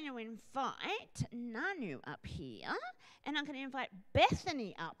 I'm going to invite Nanu up here, and I'm going to invite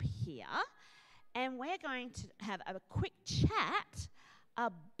Bethany up here, and we're going to have a quick chat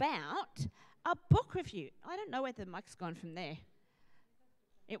about a book review. I don't know where the mic's gone from there.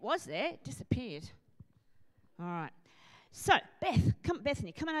 It was there, it disappeared. All right. So,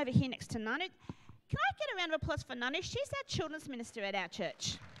 Bethany, come on over here next to Nanu. Can I get a round of applause for Nanu? She's our children's minister at our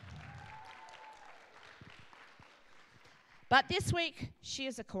church. But this week, she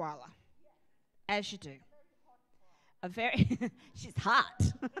is a koala, as you do. She's hot.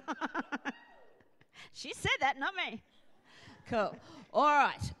 She said that, not me. Cool. All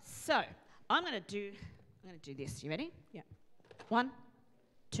right. So I'm gonna do this. You ready? Yeah. 1,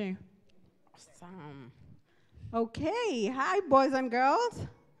 2. Awesome. Okay. Hi, boys and girls.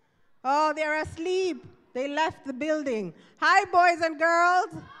 Oh, they're asleep. They left the building. Hi, boys and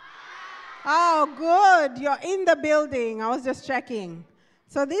girls. Oh, good. You're in the building. I was just checking.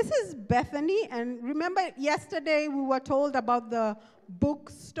 So this is Bethany, and remember yesterday we were told about the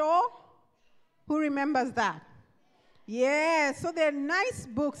bookstore? Who remembers that? Yeah, so they're nice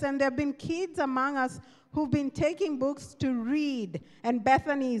books, and there have been kids among us who've been taking books to read, and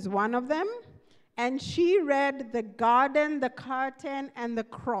Bethany is one of them, and she read The Garden, The Curtain, and The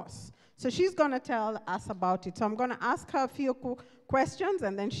Cross. So she's going to tell us about it. So I'm going to ask her a few questions,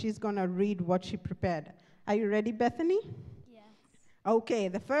 and then she's going to read what she prepared. Are you ready, Bethany? Okay,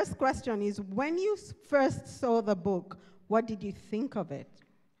 the first question is, when you first saw the book, what did you think of it?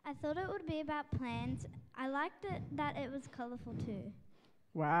 I thought it would be about plants. I liked it that it was colorful too.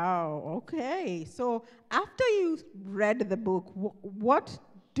 Wow, okay. So after you read the book, what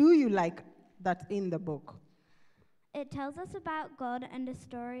do you like that's in the book? It tells us about God and the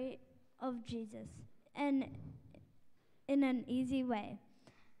story of Jesus, and in an easy way.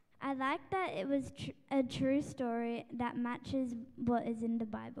 I like that it was a true story that matches what is in the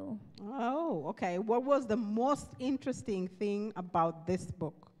Bible. Oh, okay. What was the most interesting thing about this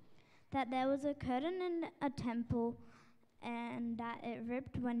book? That there was a curtain in a temple and that it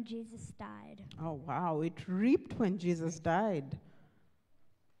ripped when Jesus died. Oh, wow. It ripped when Jesus died.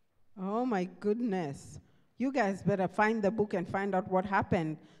 Oh, my goodness. You guys better find the book and find out what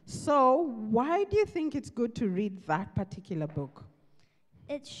happened. So, why do you think it's good to read that particular book?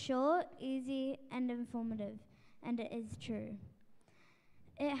 It's short, easy, and informative, and it is true.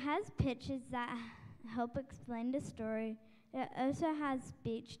 It has pictures that help explain the story. It also has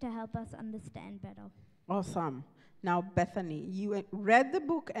speech to help us understand better. Awesome. Now, Bethany, you read the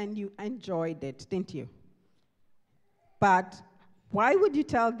book and you enjoyed it, didn't you? But why would you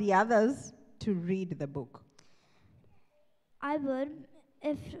tell the others to read the book? I would.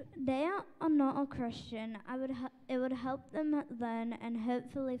 If they are not a Christian, it would help them learn and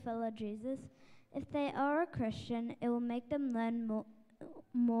hopefully follow Jesus. If they are a Christian, it will make them learn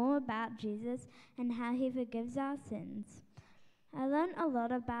more about Jesus and how he forgives our sins. I learned a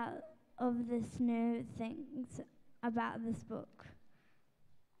lot of this new things about this book.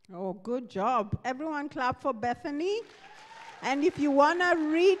 Oh, good job. Everyone clap for Bethany. And if you want to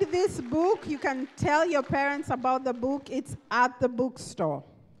read this book, you can tell your parents about the book. It's at the bookstore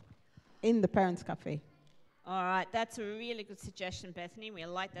in the Parents Cafe. All right, that's a really good suggestion, Bethany. We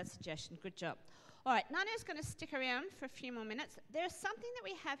like that suggestion. Good job. All right, Nana's going to stick around for a few more minutes. There's something that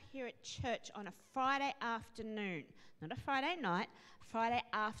we have here at church on a Friday afternoon. Not a Friday night, Friday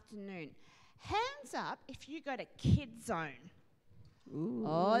afternoon. Hands up if you go to Kids Zone. Ooh,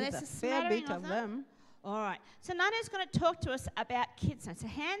 oh, there's a fair bit of them. All right. So Nana's going to talk to us about Kids Zone. So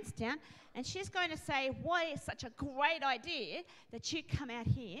hands down, and she's going to say why it's such a great idea that you come out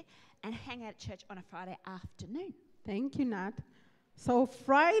here and hang out at church on a Friday afternoon. Thank you, Nat. So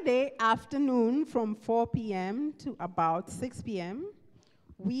Friday afternoon from 4 p.m. to about 6 p.m.,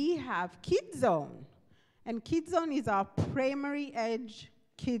 we have Kids Zone. And Kids Zone is our primary age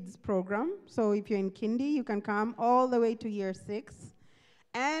kids program. So if you're in kindy, you can come all the way to year 6.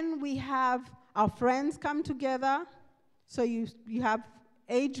 And we have our friends come together. So you have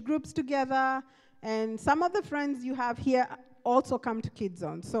age groups together. And some of the friends you have here also come to Kids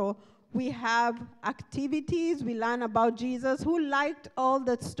Zone. So we have activities. We learn about Jesus. Who liked all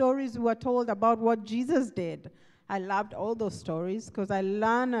the stories we were told about what Jesus did? I loved all those stories because I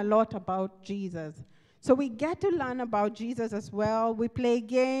learn a lot about Jesus. So we get to learn about Jesus as well. We play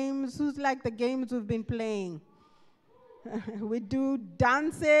games. Who's like the games we've been playing? We do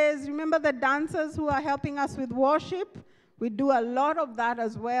dances. Remember the dancers who are helping us with worship? We do a lot of that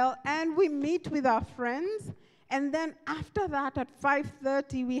as well. And we meet with our friends. And then after that, at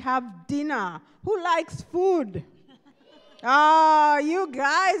 5:30, we have dinner. Who likes food? Oh, you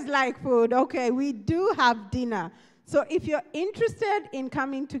guys like food. Okay, we do have dinner. So if you're interested in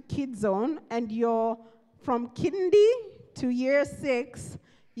coming to Kids Zone and you're from kindy to year 6,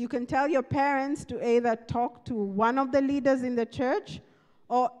 you can tell your parents to either talk to one of the leaders in the church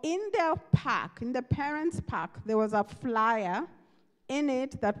or in their pack, in the parents' pack, there was a flyer in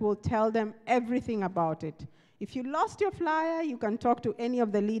it that will tell them everything about it. If you lost your flyer, you can talk to any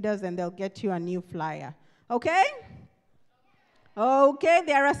of the leaders and they'll get you a new flyer. Okay? Okay,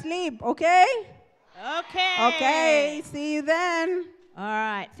 they're asleep, okay? Okay. Okay, see you then. All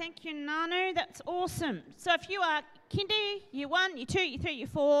right, thank you, Nanu. That's awesome. So if you are kindy, year 1, year 2, year 3, year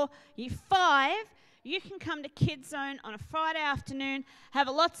 4, year 5, you can come to Kids Zone on a Friday afternoon, have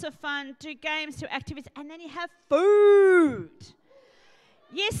lots of fun, do games, do activities, and then you have food.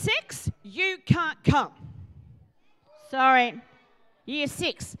 Year 6, you can't come. Sorry. Year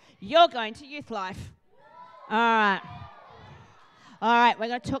 6, you're going to youth life. All right. All right, we're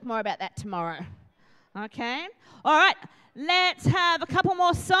going to talk more about that tomorrow. Okay? All right, let's have a couple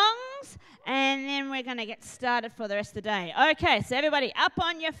more songs, and then we're going to get started for the rest of the day. Okay, so everybody up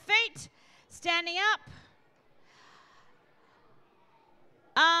on your feet, standing up.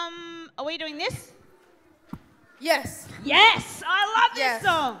 Are we doing this? Yes. Yes, I love this Yes.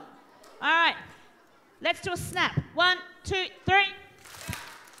 song. All right, let's do a snap. 1, 2, 3.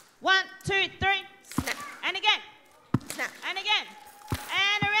 1, 2, 3. Snap. And again. Snap. And again.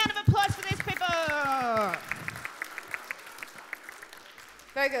 And a round of applause for these people.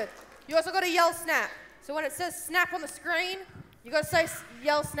 Very good. You also got to yell snap. So when it says snap on the screen, you got to say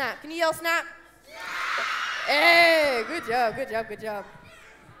yell snap. Can you yell snap? Hey, good job, good job, good job.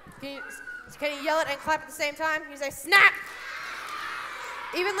 Can you yell it and clap at the same time? Can you say snap?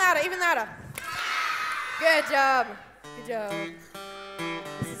 Even louder, even louder. Good job, good job.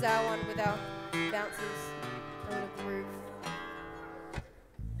 This is our one with our bouncers, a little groove.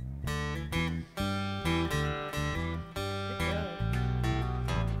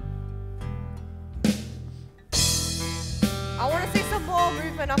 I want to see some more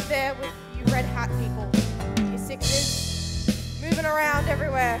movement up there with you red hat people. You sixes, moving around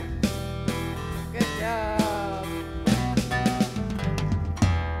everywhere. Good job.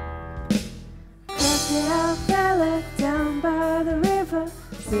 Crocodile fella down by the river,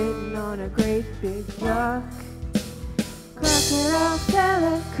 sitting on a great big rock. Crocodile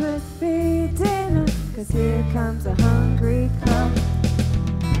fella could be dinner, 'cause here comes a hungry cock.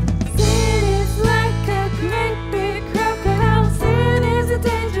 Sin is like a great big crocodile, sin is a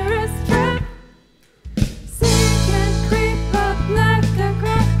dangerous trap. Sin can creep up like a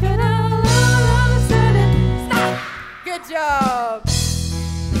crocodile all of a sudden. Stop! Good job.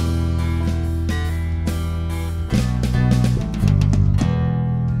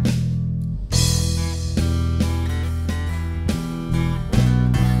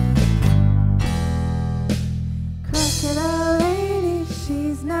 Crocodile lady,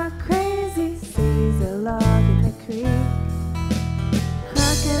 she's not crazy, sees a log in the creek.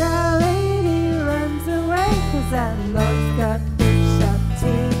 Crocodile lady runs away, 'cause that log's got big sharp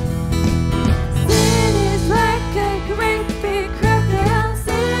teeth. Sin is like a great big crocodile,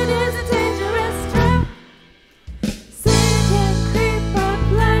 sin is a dangerous trap. Sin can creep up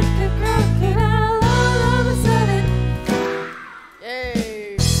like a crocodile all of a sudden.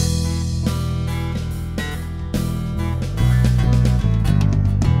 Yay.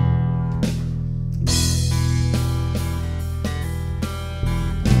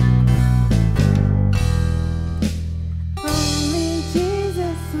 Only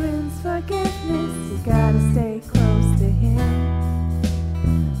Jesus wins forgiveness, you gotta stay close to Him.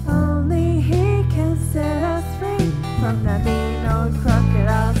 Only He can set us free from that mean old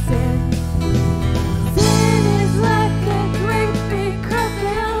crocodile sin. Sin is like a great big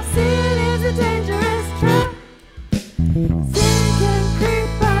crocodile, sin is a dangerous trap. Sin can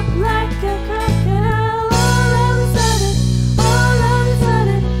creep up like a crocodile all of a sudden, all of a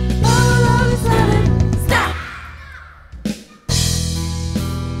sudden, all of a sudden. Stop!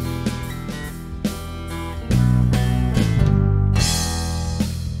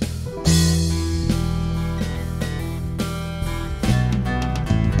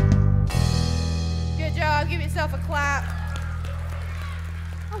 Good job. Give yourself a clap.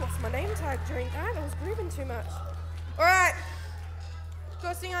 I lost my name tag during that. I was grooving too much. All right.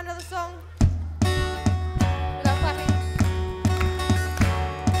 Go sing another song. Without clapping.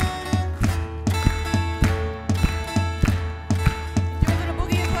 Do a little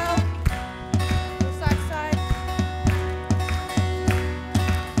boogie as well. Little side to side.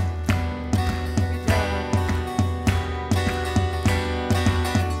 Good job.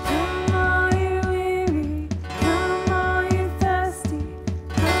 Come all you weary, come all you thirsty,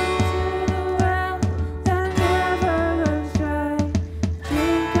 come to the well that never runs dry.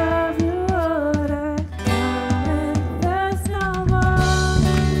 Drink of your water, come and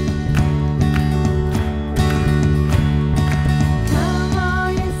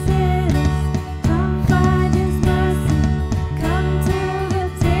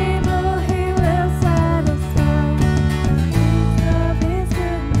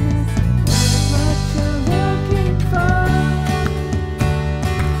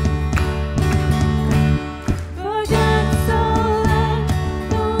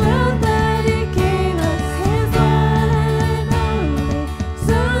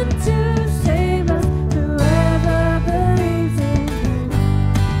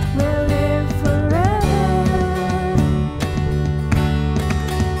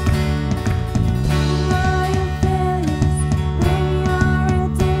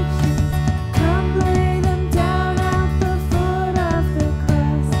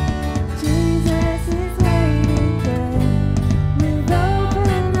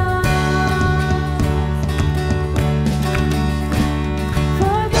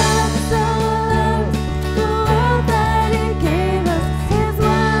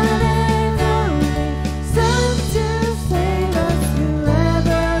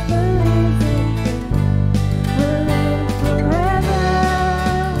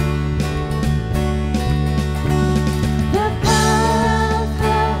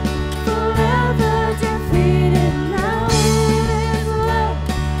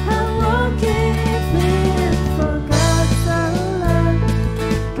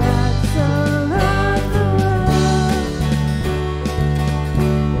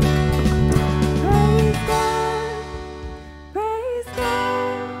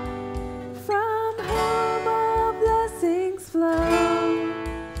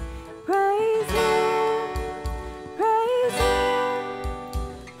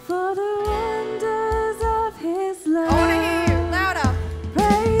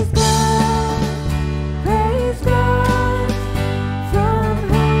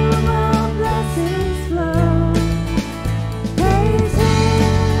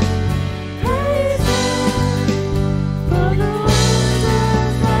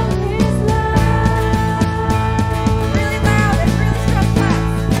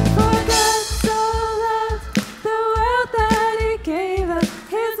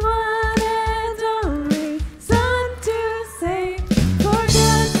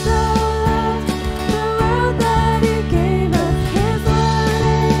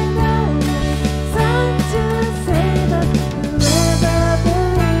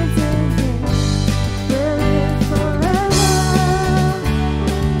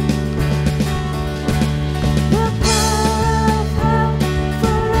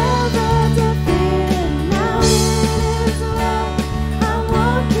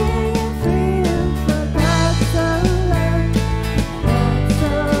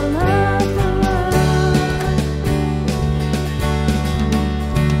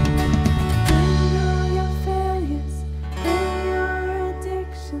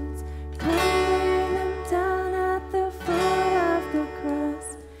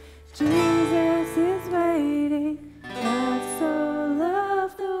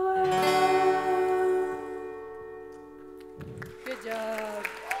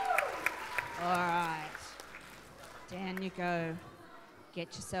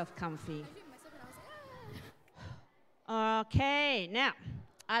Get yourself comfy. Okay, now,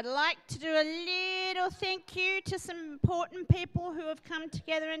 I'd like to do a little thank you to some important people who have come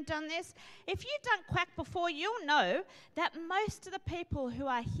together and done this. If you've done QuHACK before, you'll know that most of the people who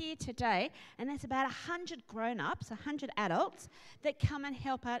are here today, and there's about 100 grown-ups, 100 adults, that come and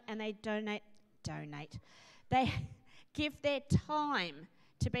help out and they donate. They give their time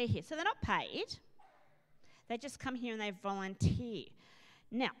to be here. So they're not paid. They just come here and they volunteer.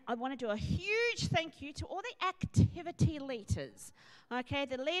 Now, I want to do a huge thank you to all the activity leaders, okay?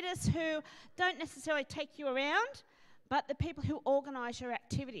 The leaders who don't necessarily take you around, but the people who organise your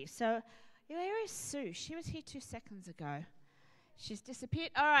activities. So, where is Sue? She was here 2 seconds ago. She's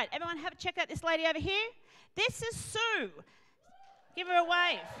disappeared. All right, everyone have a check out this lady over here. This is Sue. Give her a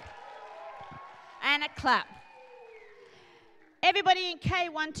wave. And a clap. Everybody in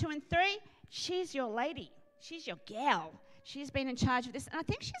K1, 2 and 3, she's your lady. She's your gal. She's been in charge of this, and I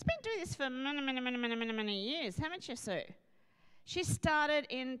think she's been doing this for many years, haven't you, Sue? She started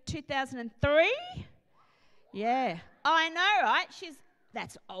in 2003. Yeah. Oh, I know, right?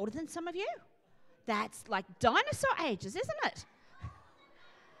 That's older than some of you. That's like dinosaur ages, isn't it?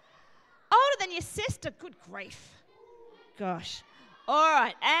 Older than your sister. Good grief. Gosh. All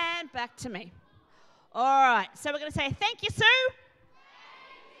right, and back to me. All right, so we're going to say thank you, Sue.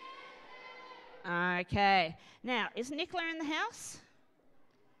 Okay. Now, is Nicola in the house?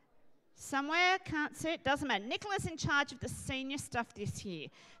 Somewhere? Can't see it? Doesn't matter. Nicola's in charge of the senior stuff this year.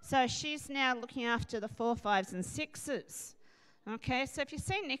 So she's now looking after the 4, 5s and 6s. Okay, so if you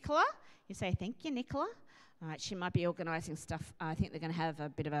see Nicola, you say, thank you, Nicola. All right, she might be organising stuff. I think they're going to have a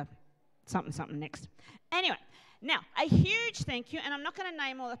bit of a something next. Anyway, now, a huge thank you, and I'm not going to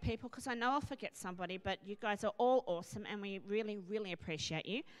name all the people because I know I'll forget somebody, but you guys are all awesome, and we really, really appreciate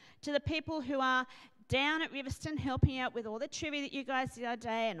you. To the people who are down at Riverston helping out with all the trivia that you guys did the other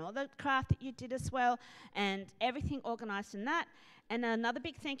day and all the craft that you did as well, and everything organised in that. And another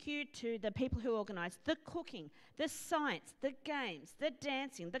big thank you to the people who organised the cooking, the science, the games, the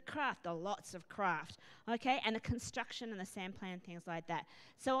dancing, the craft, the lots of craft, okay, and the construction and the sand plan and things like that.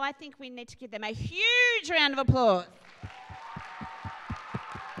 So I think we need to give them a huge round of applause.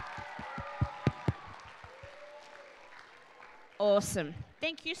 Awesome.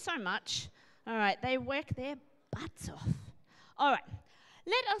 Thank you so much. All right, they work their butts off. All right,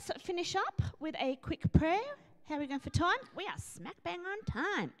 let us finish up with a quick prayer. How are we going for time? We are smack bang on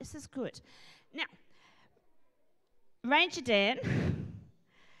time. This is good. Now, Ranger Dan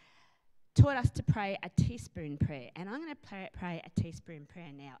taught us to pray a teaspoon prayer, and I'm going to pray a teaspoon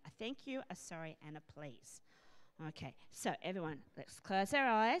prayer now. A thank you, a sorry, and a please. Okay, so everyone, let's close our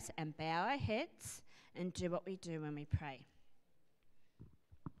eyes and bow our heads and do what we do when we pray.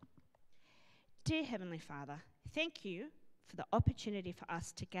 Dear Heavenly Father, thank you for the opportunity for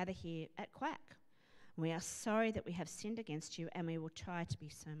us to gather here at QuHACK. We are sorry that we have sinned against you, and we will try to be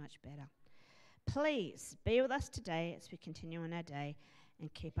so much better. Please be with us today as we continue on our day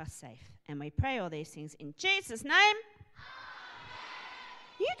and keep us safe. And we pray all these things in Jesus' name. Amen.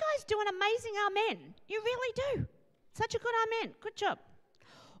 You guys do an amazing amen. You really do. Such a good amen. Good job.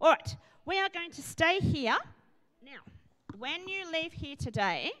 All right, we are going to stay here. Now, when you leave here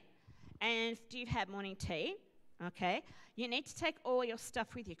today, and do you have morning tea? Okay, you need to take all your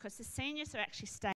stuff with you because the seniors are actually staying.